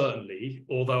almost certainly,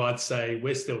 although I'd say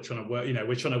we're still trying to work,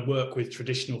 we're trying to work with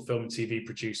traditional film and TV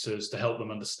producers to help them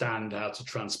understand how to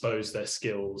transpose their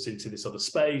skills into this other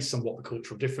space and what the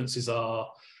cultural differences are.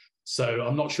 So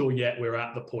I'm not sure yet we're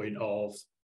at the point of,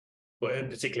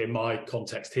 particularly in my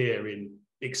context here, in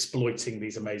exploiting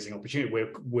these amazing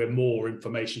opportunities. We're more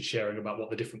information sharing about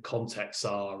what the different contexts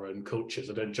are and cultures.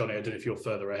 Jonny, I don't know if you're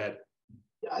further ahead.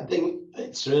 I think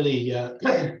it's really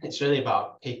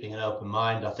about keeping an open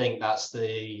mind. I think that's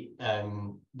the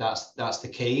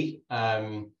key,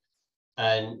 and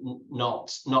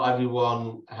not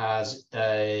everyone has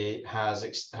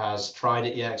tried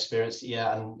it yet, experienced it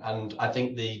yet, and I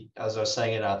think as I was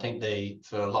saying, I think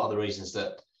for a lot of the reasons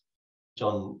that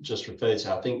John just referred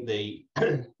to, I think the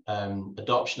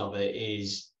adoption of it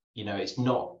is, it's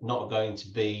not going to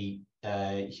be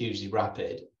hugely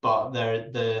rapid, but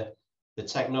the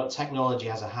technology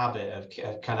has a habit of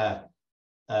kind of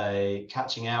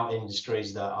catching out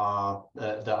industries that are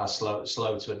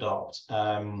slow to adopt,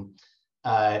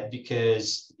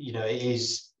 because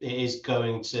it is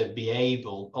going to be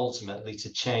able ultimately to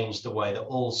change the way that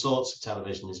all sorts of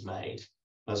television is made.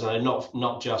 So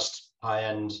not just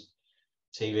high-end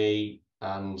TV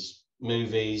and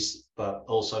movies, but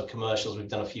also commercials. We've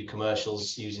done a few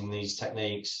commercials using these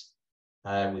techniques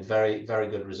with very, very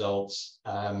good results.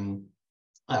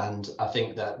 And I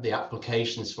think that the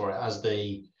applications for it,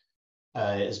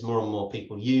 as more and more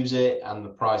people use it, and the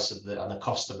price of and the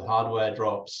cost of the hardware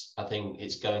drops, I think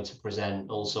it's going to present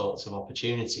all sorts of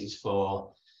opportunities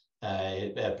for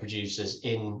producers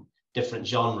in different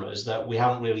genres that we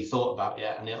haven't really thought about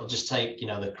yet. And it'll just take,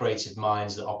 the creative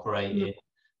minds that operate in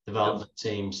development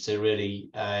teams to really,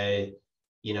 to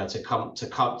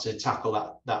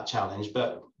tackle that challenge.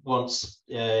 But once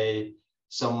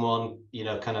someone,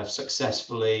 kind of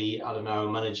successfully,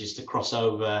 manages to cross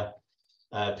over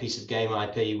piece of game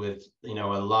IP with, you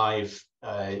know, a live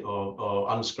or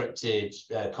unscripted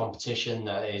competition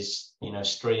that is, you know,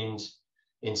 streamed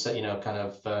in, you know, kind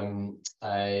of,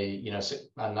 you know,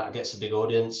 and that gets a big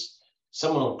audience.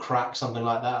 Someone will crack something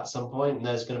like that at some point, and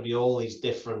there's going to be all these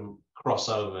different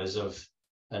crossovers of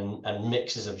and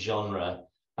mixes of genre.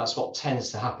 That's what tends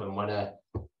to happen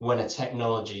when a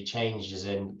technology changes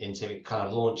into it, kind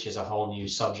of launches a whole new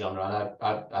subgenre.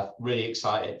 And I'm really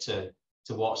excited to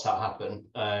watch that happen.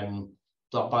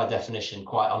 By definition,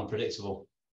 quite unpredictable.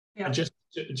 Yeah. And just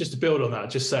to build on that,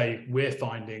 just say we're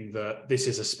finding that this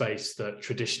is a space that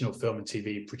traditional film and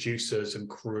TV producers and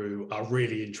crew are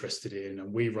really interested in,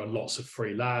 and we run lots of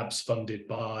free labs funded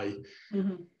by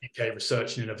UK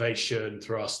Research and Innovation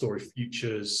through our Story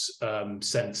Futures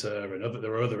Centre, and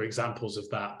there are other examples of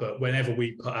that. But whenever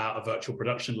we put out a virtual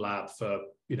production lab for,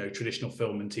 you know, traditional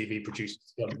film and TV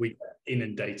producers, we get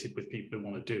inundated with people who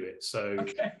want to do it. So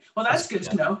okay, well, that's good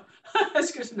to know.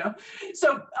 That's good to know.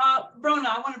 So Bronagh,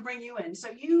 I want to bring you in. So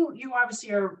you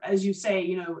obviously are, as you say,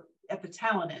 you know, at the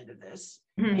talent end of this,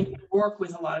 and you work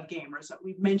with a lot of gamers.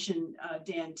 We've mentioned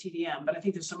Dan TDM, but I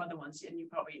think there's some other ones, and you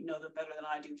probably know them better than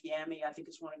I do. Yami, I think,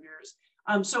 is one of yours.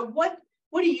 So what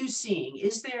are you seeing?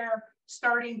 Is there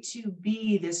starting to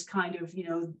be this kind of, you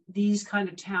know, these kind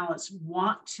of talents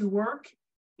want to work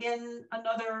in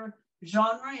another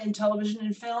genre in television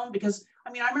and film? Because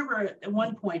I mean, I remember at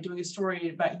one point doing a story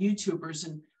about YouTubers,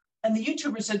 and the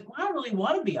YouTuber said, well, I don't really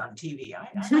want to be on TV. I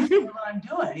like doing what I'm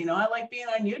doing. You know, I like being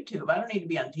on YouTube. I don't need to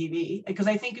be on TV, because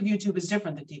I think of YouTube as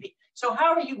different than TV. So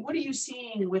what are you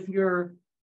seeing with your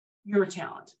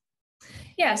talent?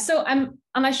 Yeah, so and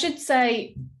I should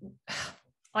say,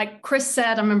 like Chris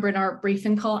said, I remember in our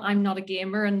briefing call, I'm not a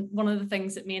gamer. And one of the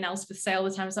things that me and Elspeth say all the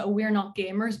time is that, oh, we're not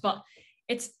gamers, but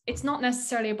it's not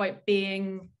necessarily about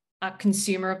being a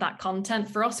consumer of that content.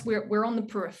 For us, we're on the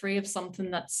periphery of something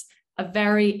that's a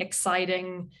very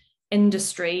exciting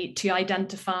industry to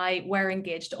identify where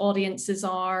engaged audiences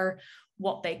are,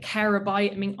 what they care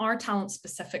about. I mean, our talent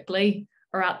specifically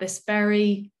are at this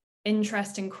very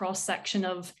interesting cross-section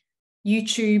of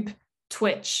YouTube,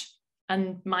 Twitch,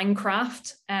 and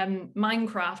Minecraft.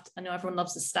 Minecraft, I know everyone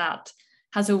loves the stat,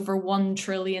 has over 1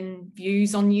 trillion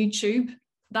views on YouTube.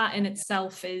 That in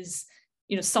itself is,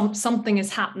 you know, something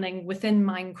is happening within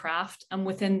Minecraft and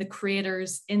within the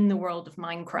creators in the world of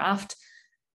Minecraft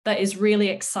that is really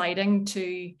exciting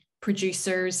to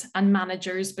producers and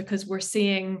managers, because we're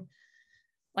seeing,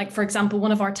 like, for example,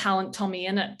 one of our talent, Tommy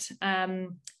Innit,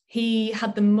 he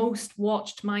had the most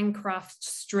watched Minecraft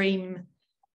stream.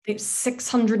 It's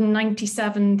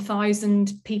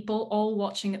 697,000 people all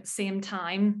watching at the same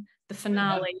time. The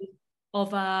finale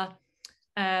of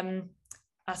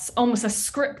almost a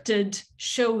scripted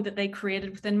show that they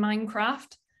created within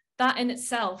Minecraft. That in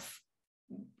itself,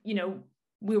 you know,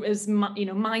 was, you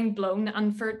know, mind blown.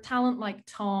 And for talent like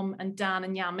Tom and Dan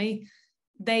and Yami,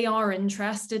 they are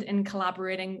interested in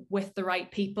collaborating with the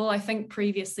right people. I think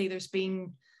previously there's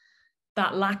been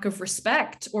that lack of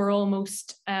respect, or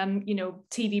almost, you know,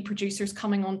 TV producers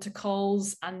coming onto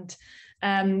calls and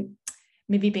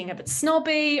maybe being a bit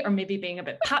snobby, or maybe being a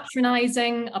bit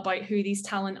patronizing about who these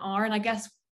talent are. And I guess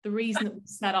the reason that we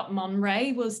set up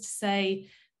MonRae was to say,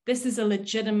 this is a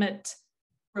legitimate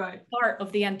part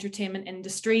of the entertainment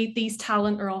industry. These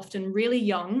talent are often really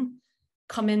young,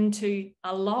 come into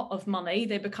a lot of money,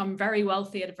 they become very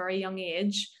wealthy at a very young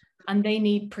age, and they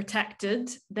need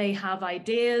protected. They have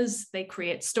ideas, they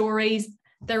create stories.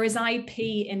 There is IP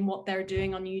in what they're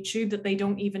doing on YouTube that they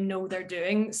don't even know they're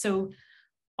doing. So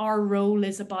our role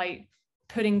is about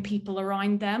putting people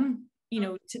around them, you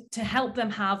know, to help them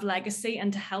have legacy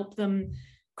and to help them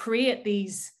create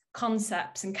these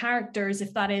concepts and characters,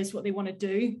 if that is what they want to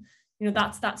do. You know,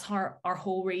 that's our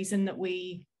whole reason that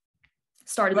we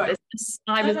started the business.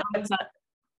 I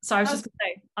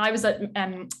was at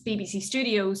BBC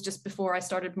Studios just before I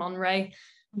started MonRae,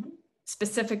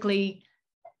 specifically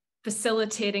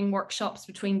facilitating workshops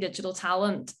between digital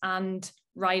talent and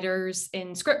writers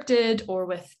in scripted or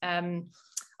with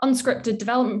unscripted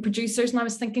development producers. And I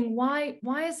was thinking, why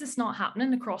is this not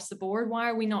happening across the board? Why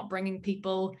are we not bringing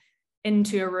people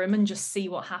into a room and just see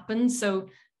what happens? So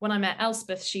when I met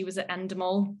Elspeth, she was at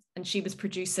Endemol and she was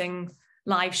producing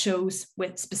live shows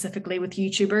specifically with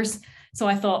YouTubers. So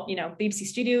I thought, you know, BBC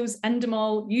Studios,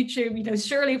 Endemol, YouTube, you know,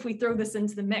 surely if we throw this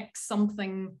into the mix,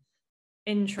 something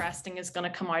interesting is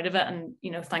going to come out of it. And,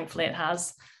 you know, thankfully it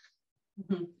has.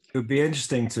 It would be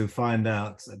interesting to find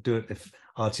out, if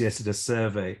RTS did a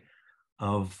survey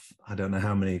of, I don't know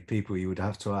how many people you would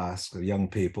have to ask, or young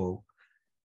people,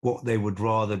 what they would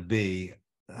rather be,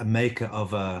 a maker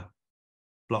of a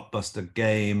blockbuster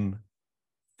game,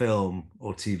 film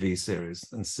or TV series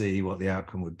and see what the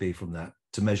outcome would be from that,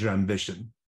 to measure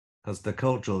ambition, because the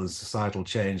cultural and societal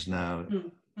change now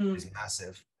is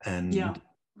massive. And to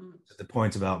the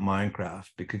point about Minecraft,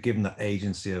 because given the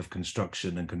agency of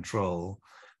construction and control,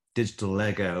 digital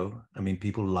Lego, I mean,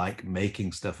 people like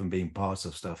making stuff and being part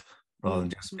of stuff rather than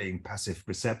just being passive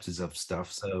receptors of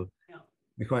stuff. So it'd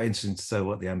be quite interesting to see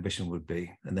what the ambition would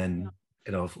be, and then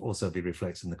it'll also be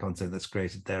reflected in the content that's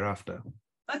created thereafter.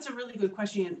 That's a really good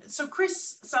question. So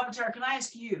Chris Salveterra, can I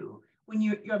ask you,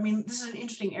 when I mean, this is an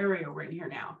interesting area we're in here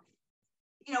now.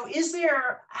 You know,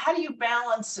 how do you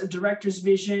balance a director's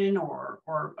vision or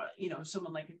you know,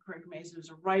 someone like a Craig Mason who's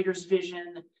a writer's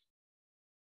vision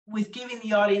with giving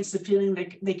the audience the feeling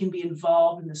that they can be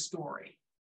involved in the story?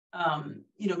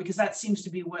 You know, because that seems to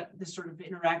be what this sort of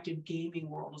interactive gaming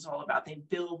world is all about. They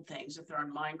build things. If they're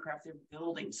on Minecraft, they're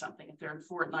building something. If they're in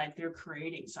Fortnite, they're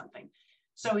creating something.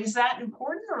 So is that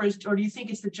important, or do you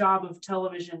think it's the job of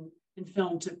television and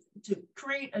film to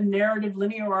create a narrative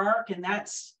linear arc, and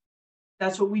that's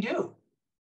what we do?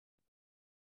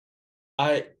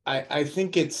 I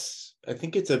think it's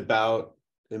about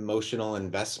emotional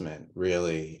investment,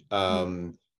 really.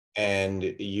 And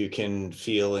you can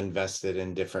feel invested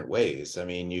in different ways. I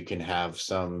mean, you can have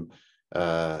some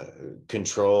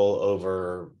control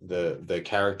over the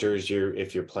characters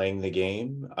if you're playing the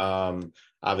game.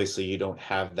 Obviously, you don't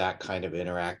have that kind of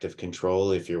interactive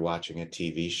control if you're watching a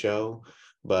TV show,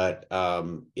 but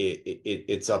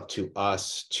it's up to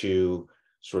us to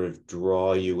sort of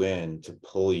draw you in, to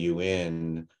pull you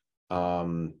in,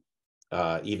 even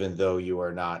though you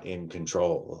are not in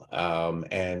control.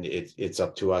 And it's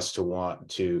up to us to want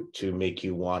to make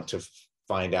you want to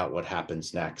find out what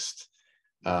happens next.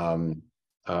 So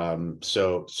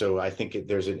I think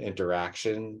there's an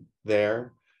interaction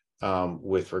there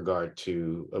with regard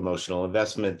to emotional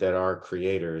investment that our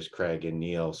creators, Craig and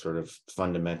Neil, sort of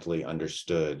fundamentally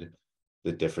understood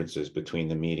the differences between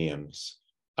the mediums.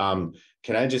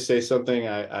 Can I just say something?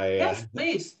 Yes,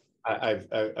 please.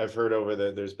 I've heard over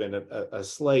there's been a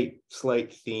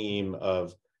slight theme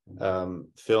of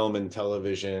film and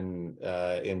television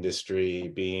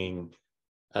industry being,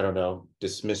 I don't know,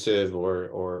 dismissive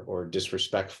or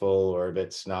disrespectful or a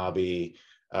bit snobby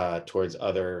towards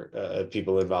other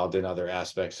people involved in other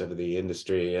aspects of the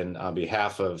industry. And on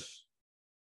behalf of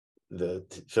the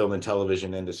film and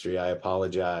television industry, I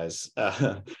apologize.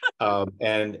 And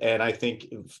I think,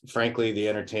 frankly, the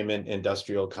entertainment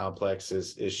industrial complex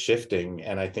is shifting,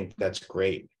 and I think that's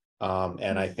great.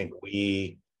 And I think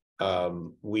we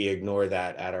ignore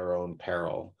that at our own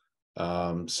peril.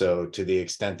 So to the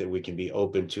extent that we can be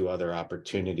open to other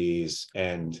opportunities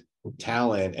and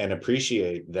talent and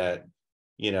appreciate that,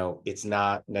 you know, it's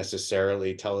not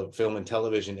necessarily film and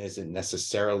television isn't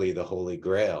necessarily the holy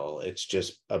grail. It's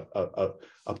just a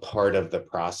part of the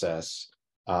process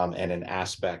and an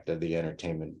aspect of the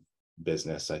entertainment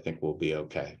business. I think we'll be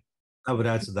okay. I would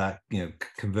add to that, you know,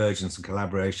 convergence and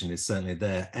collaboration is certainly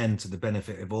there, and to the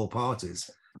benefit of all parties.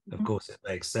 Of course, it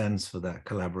makes sense for that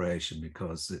collaboration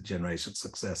because it generates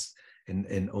success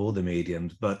in all the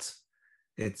mediums. But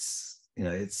it's, you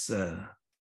know, it's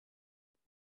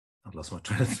I've lost my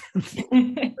train of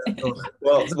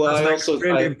thought. well, I also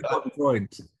really important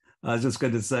point. I was just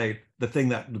going to say the thing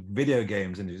that video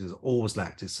games industry has always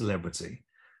lacked is celebrity.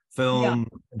 Film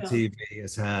and TV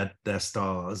has had their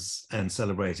stars and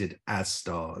celebrated as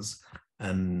stars,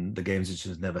 and the games industry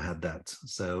has never had that.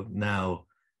 So now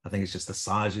I think it's just the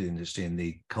size of the industry and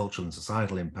the cultural and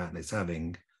societal impact it's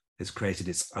having has created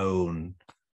its own,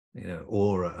 you know,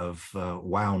 aura of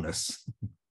wowness.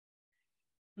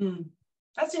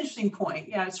 That's an interesting point.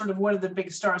 Yeah, it's sort of one of the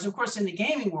big stars. Of course, in the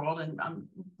gaming world, and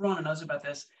Bronagh knows about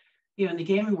this, you know, in the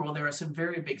gaming world, there are some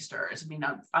very big stars. I mean,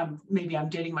 maybe I'm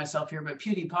dating myself here, but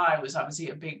PewDiePie was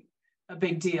obviously a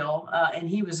big deal. And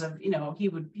he was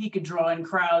he could draw in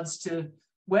crowds to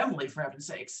Wembley, for heaven's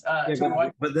sakes.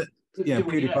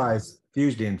 PewDiePie is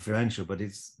hugely influential, but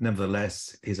it's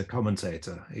nevertheless, he's a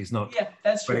commentator. He's not. Yeah,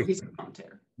 that's true. He's a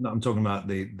commentator. No, I'm talking about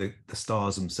the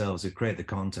stars themselves who create the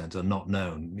content are not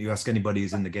known. You ask anybody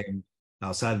who's in the game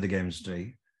outside of the game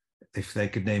industry, if they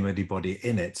could name anybody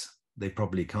in it, they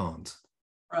probably can't.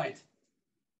 Right.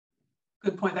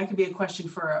 Good point. That could be a question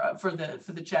for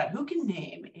the chat. Who can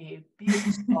name a big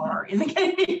star in the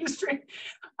gaming industry?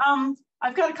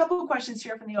 I've got a couple of questions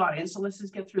here from the audience, so let's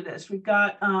just get through this. We've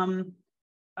got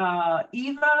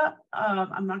Eva.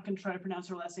 I'm not going to try to pronounce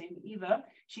her last name. Eva.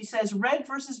 She says, Red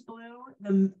versus Blue,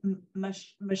 the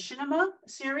Machinima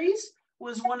series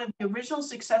was one of the original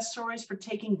success stories for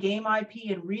taking game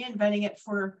IP and reinventing it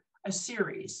for a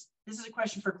series. This is a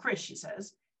question for Chris, she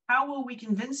says. How will we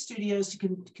convince studios to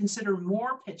consider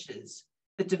more pitches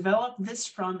that develop this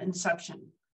from inception?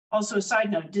 Also, a side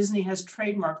note, Disney has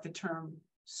trademarked the term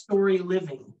story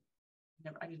living.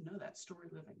 I didn't know that, story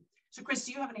living. So Chris,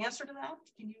 do you have an answer to that?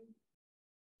 Do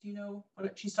you know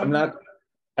what she's talking about?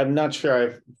 I'm not sure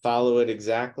I follow it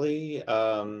exactly,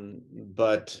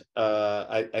 but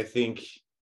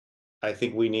I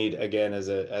think we need, again, as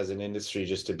an industry,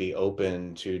 just to be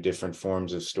open to different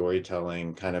forms of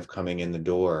storytelling kind of coming in the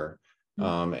door,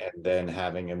 and then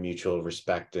having a mutual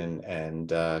respect and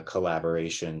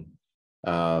collaboration.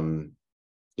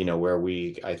 Where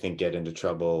we, I think, get into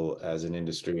trouble as an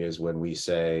industry is when we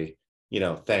say,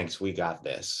 thanks, we got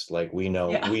this. Like, we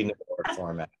know our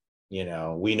format.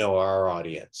 We know our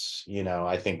audience.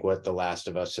 I think what The Last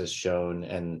of Us has shown,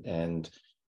 and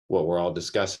what we're all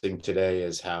discussing today,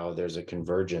 is how there's a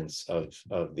convergence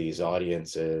of these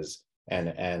audiences and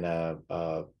an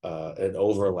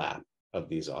overlap of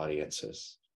these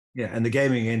audiences. Yeah, and the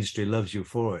gaming industry loves you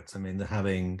for it. I mean,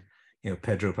 having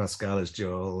Pedro Pascal as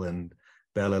Joel and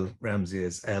Bella Ramsey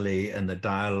as Ellie, and the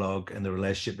dialogue and the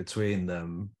relationship between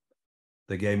them,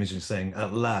 the gaming industry saying,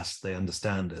 at last they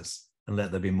understand us, and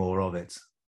let there be more of it.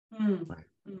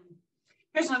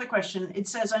 Here's another question. It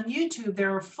says, on YouTube,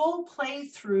 there are full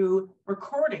playthrough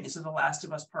recordings of The Last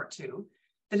of Us Part 2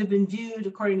 that have been viewed,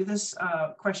 according to this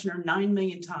questioner, 9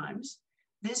 million times.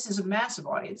 This is a massive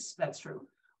audience, that's true,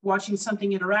 watching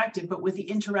something interactive, but with the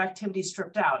interactivity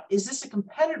stripped out. Is this a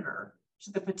competitor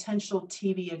to the potential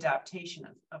TV adaptation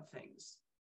of things?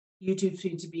 YouTube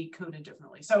seems to be coded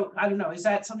differently. So I don't know, is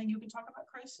that something you can talk about,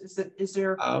 Chris? Is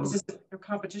there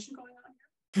competition going on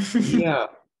here? Yeah,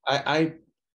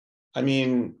 I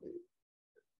mean,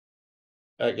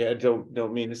 I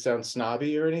don't mean to sound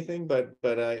snobby or anything, but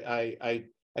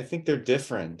I think they're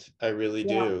different. I really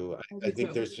do. I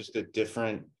think there's just a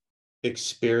different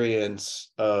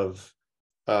experience of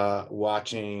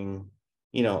watching,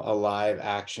 a live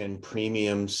action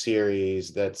premium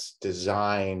series that's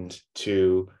designed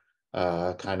to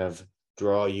kind of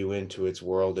draw you into its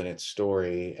world and its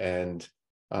story, and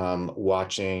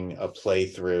watching a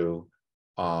playthrough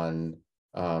on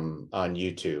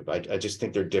YouTube. I just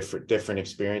think they're different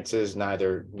experiences,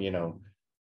 neither,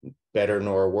 better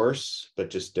nor worse, but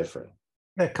just different.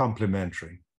 They're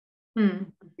complementary.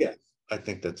 Yeah, I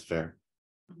think that's fair.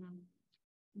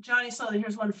 Jonny, so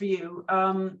here's one for you.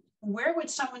 Where would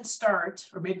someone start,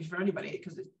 or maybe for anybody,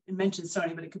 because it mentions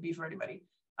Sony, but it could be for anybody.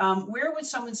 Where would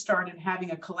someone start in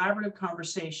having a collaborative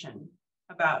conversation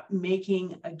about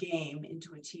making a game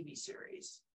into a TV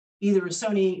series, either a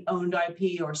Sony-owned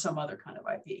IP or some other kind of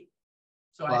IP?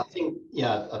 So well,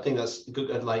 I think that's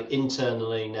good. Like,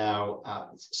 internally now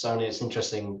at Sony, it's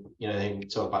interesting, you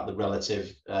talk about the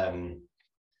relative, kind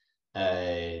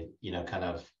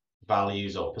of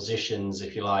values or positions,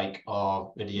 if you like,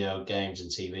 of video games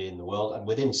and TV in the world. And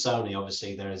within Sony,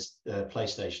 obviously, there is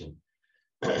PlayStation.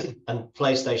 And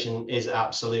PlayStation is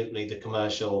absolutely the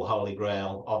commercial holy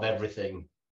grail of everything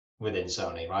within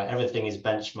Sony, right? Everything is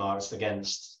benchmarked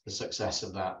against the success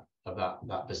of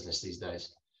that business these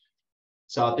days.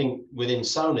 So I think within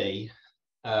Sony,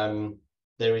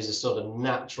 there is a sort of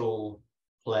natural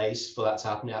place for that to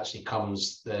happen. It actually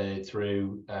comes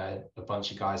through a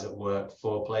bunch of guys that work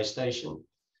for PlayStation.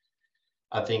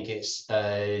 I think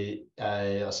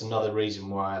that's another reason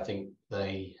why I think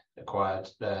they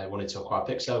wanted to acquire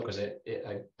Pixel, because it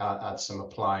adds some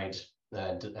applied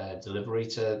delivery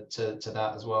to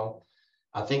that as well.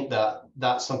 I think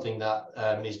that's something that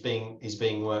is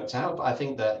being worked out, but I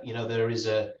think that there is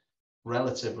a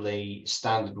relatively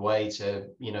standard way to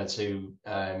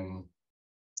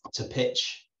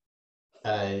pitch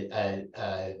a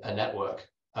network,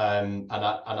 and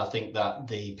I think that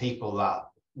the people that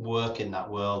work in that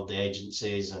world, the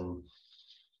agencies and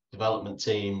development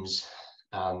teams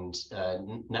and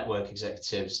network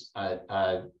executives,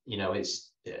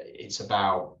 it's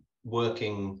about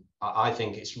working. I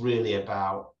think it's really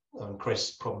about, and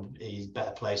Chris probably is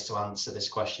better placed to answer this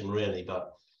question really,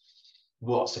 but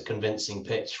what's a convincing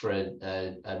pitch for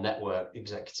a network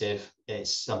executive?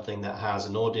 It's something that has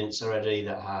an audience already,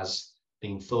 that has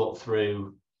been thought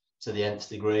through to the nth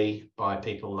degree by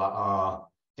people that are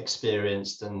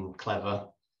experienced and clever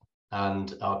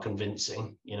and are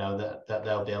convincing, that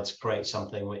they'll be able to create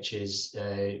something which is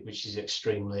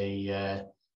extremely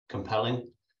compelling.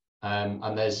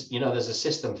 And there's a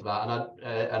system for that,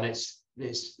 and it's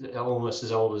almost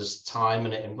as old as time,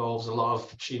 and it involves a lot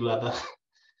of shoe leather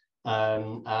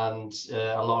and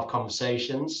a lot of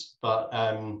conversations. But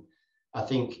I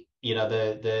think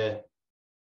the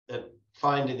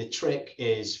trick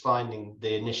is finding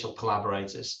the initial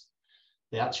collaborators.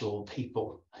 the actual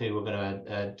people who are going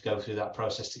to go through that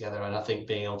process together. And I think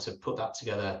being able to put that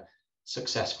together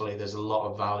successfully, there's a lot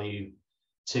of value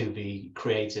to be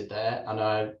created there. And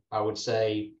I would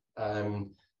say that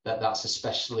that's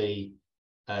especially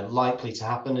likely to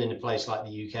happen in a place like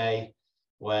the UK,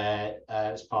 where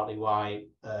it's partly why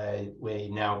we're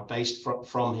now based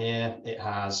from here. It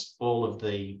has all of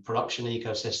the production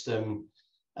ecosystem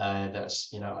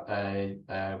that's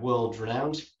world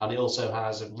renowned, and it also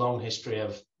has a long history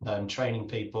of training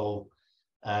people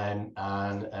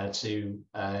to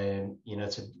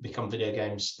become video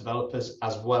games developers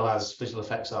as well as visual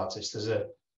effects artists. There's a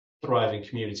thriving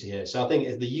community here, so I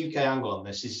think the UK angle on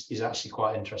this is actually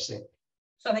quite interesting.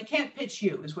 So they can't pitch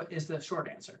you, is the short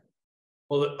answer.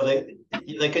 Well,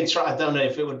 they can try. I don't know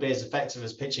if it would be as effective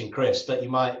as pitching Chris, but you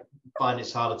might find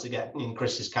it's harder to get in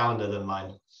Chris's calendar than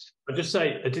mine. I'll just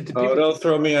say, don't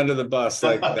throw me under the bus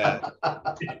like that.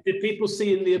 Did people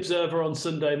see in the Observer on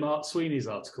Sunday Mark Sweeney's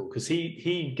article? Because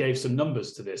he gave some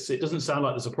numbers to this. It doesn't sound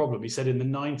like there's a problem. He said in the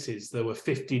 90s there were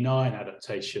 59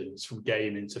 adaptations from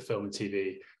game into film and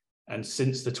TV. And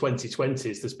since the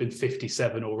 2020s, there's been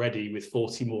 57 already, with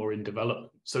 40 more in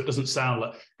development. So it doesn't sound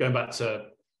like, going back to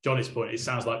Jonny's point, it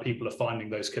sounds like people are finding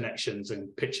those connections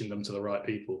and pitching them to the right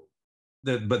people.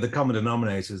 But the common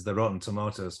denominators, the Rotten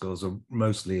Tomato scores are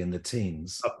mostly in the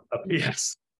teens.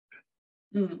 Yes.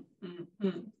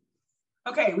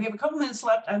 Okay, we have a couple minutes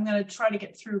left. I'm going to try to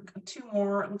get through two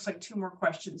more. It looks like two more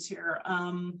questions here.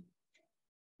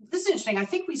 This is interesting. I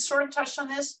think we sort of touched on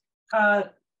this.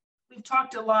 We've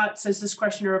talked a lot, says this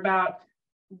questioner, about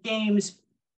games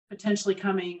potentially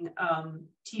coming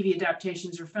TV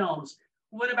adaptations or films.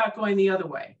 What about going the other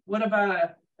way? What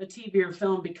about a TV or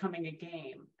film becoming a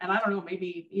game? And I don't know,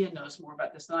 maybe Ian knows more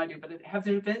about this than I do, but have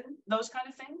there been those kind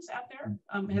of things out there?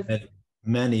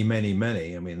 Many.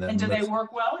 I mean, and do they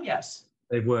work well? Yes.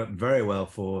 They work very well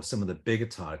for some of the bigger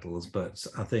titles, but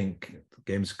I think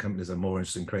games companies are more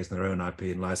interested in creating their own IP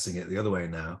and licensing it the other way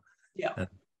now. Yeah. And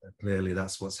clearly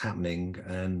that's what's happening.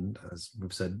 And as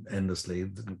we've said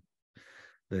endlessly,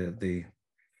 the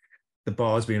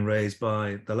bar has been raised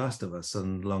by The Last of Us,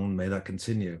 and long may that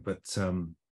continue. But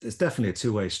it's definitely a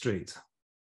two-way street.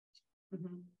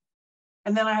 Mm-hmm.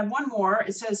 And then I have one more.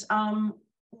 It says,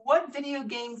 what video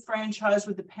game franchise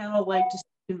would the panel like to see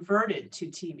converted to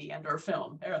TV and or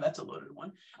film? There, that's a loaded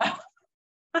one.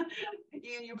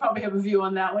 You probably have a view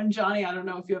on that one. Jonny, I don't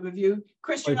know if you have a view.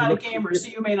 Chris, you're not a gamer, so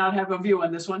you may not have a view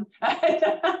on this one. But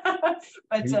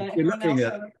if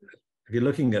you're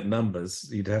looking at numbers,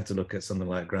 you'd have to look at something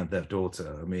like Grand Theft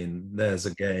Auto. I mean, there's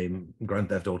a game, Grand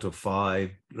Theft Auto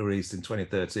 5, released in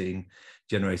 2013,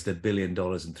 generated $1 billion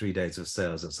in 3 days of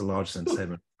sales. It's the largest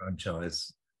entertainment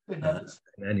franchise in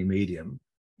any medium.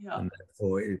 Yeah. And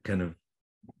therefore, it kind of,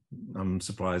 I'm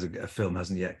surprised a film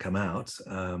hasn't yet come out.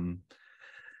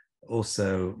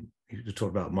 Also, you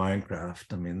talk about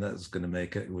Minecraft. I mean, that's going to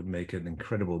make it would make an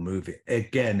incredible movie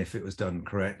again if it was done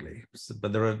correctly.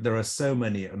 But there are so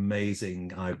many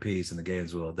amazing IPs in the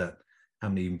games world that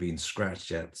haven't even been scratched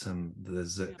yet. And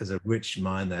there's a rich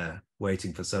mine there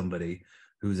waiting for somebody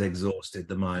who's exhausted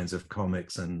the minds of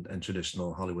comics and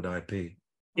traditional Hollywood IP.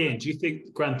 Ian, do you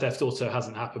think Grand Theft Auto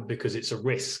hasn't happened because it's a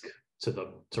risk to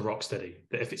Rocksteady,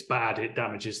 that if it's bad, it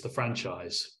damages the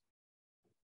franchise?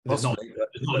 Possibly,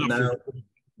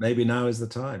 maybe now is the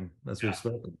time, as we've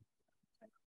spoken.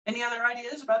 Any other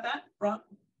ideas about that, Ron?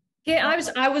 Yeah,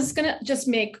 I was going to just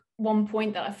make one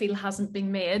point that I feel hasn't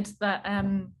been made, that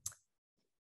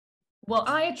well,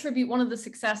 I attribute one of the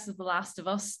successes of The Last of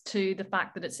Us to the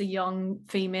fact that it's a young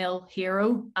female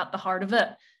hero at the heart of it.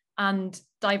 And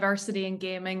diversity in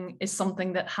gaming is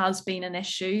something that has been an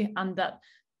issue, and that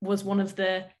was one of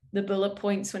the bullet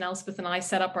points when Elspeth and I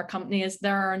set up our company, is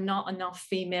there are not enough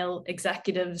female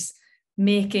executives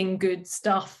making good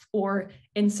stuff or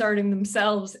inserting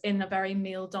themselves in a very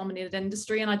male-dominated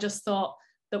industry. And I just thought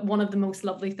that one of the most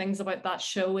lovely things about that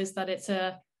show is that it's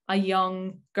a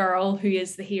young girl who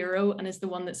is the hero and is the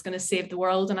one that's going to save the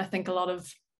world. And I think a lot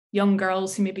of young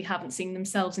girls who maybe haven't seen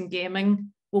themselves in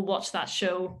gaming will watch that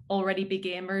show, already be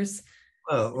gamers.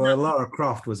 Well, Lara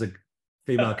Croft was a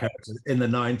female character in the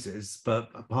 90s, but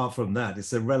apart from that,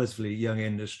 it's a relatively young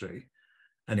industry,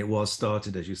 and it was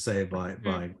started, as you say, by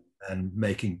and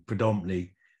making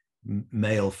predominantly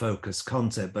male-focused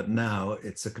content, but now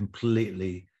it's a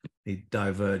completely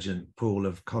divergent pool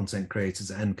of content creators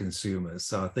and consumers.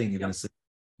 So I think you're going to see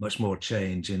much more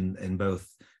change in both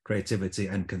creativity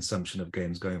and consumption of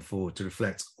games going forward to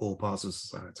reflect all parts of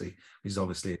society, which is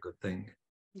obviously a good thing.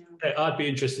 Yeah. I'd be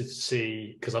interested to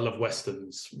see, because I love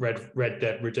Westerns, Red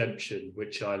Dead Redemption,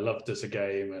 which I loved as a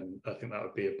game, and I think that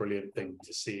would be a brilliant thing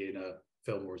to see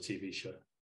film or a TV show.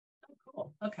 Oh,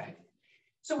 cool. Okay.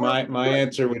 So My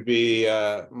answer would be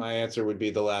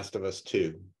The Last of Us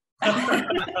 2.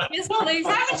 Yes, please.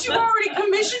 Haven't you already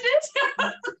commissioned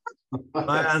it?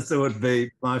 My answer would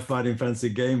be my Fighting Fantasy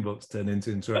game books turned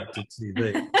into interactive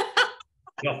TV.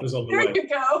 The offer's on the There way. you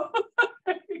go.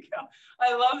 There you go.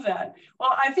 I love that.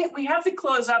 Well, I think we have to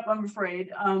close up, I'm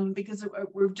afraid, because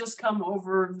we've just come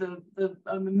over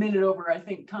the minute over, I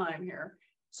think, time here.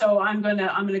 So I'm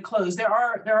gonna close. There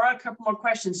are a couple more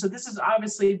questions. So this has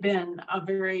obviously been a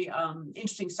very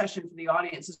interesting session for the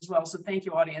audience as well. So thank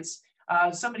you, audience.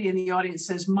 Somebody in the audience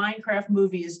says Minecraft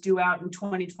movie is due out in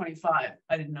 2025.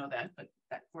 I didn't know that, but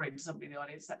according to somebody in the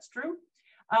audience, that's true.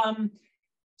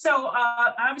 So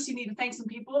I obviously need to thank some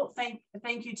people. Thank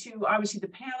you to obviously the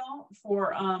panel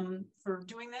for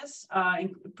doing this,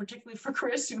 particularly for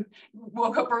Chris, who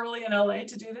woke up early in LA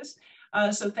to do this.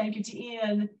 So thank you to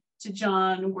Ian, to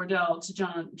John Wardle,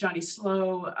 to Jonny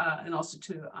Slow, and also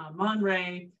to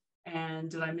MonRae. And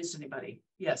did I miss anybody?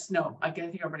 Yes, no, I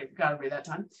think I already got everybody that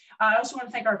time. I also want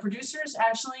to thank our producers,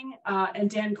 Aisling and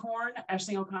Dan Korn,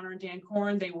 Aisling O'Connor and Dan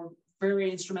Korn. They were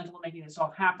very instrumental in making this all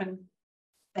happen.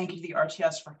 Thank you to the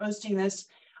RTS for hosting this.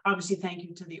 Obviously, thank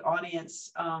you to the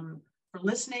audience for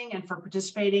listening and for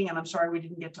participating. And I'm sorry we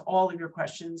didn't get to all of your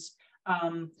questions.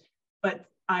 But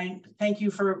I thank you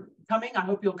for coming. I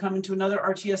hope you'll come into another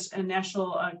RTS and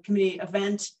National Committee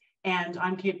event. And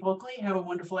I'm Kate Bulkley. Have a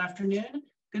wonderful afternoon.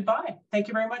 Goodbye. Thank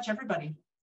you very much, everybody.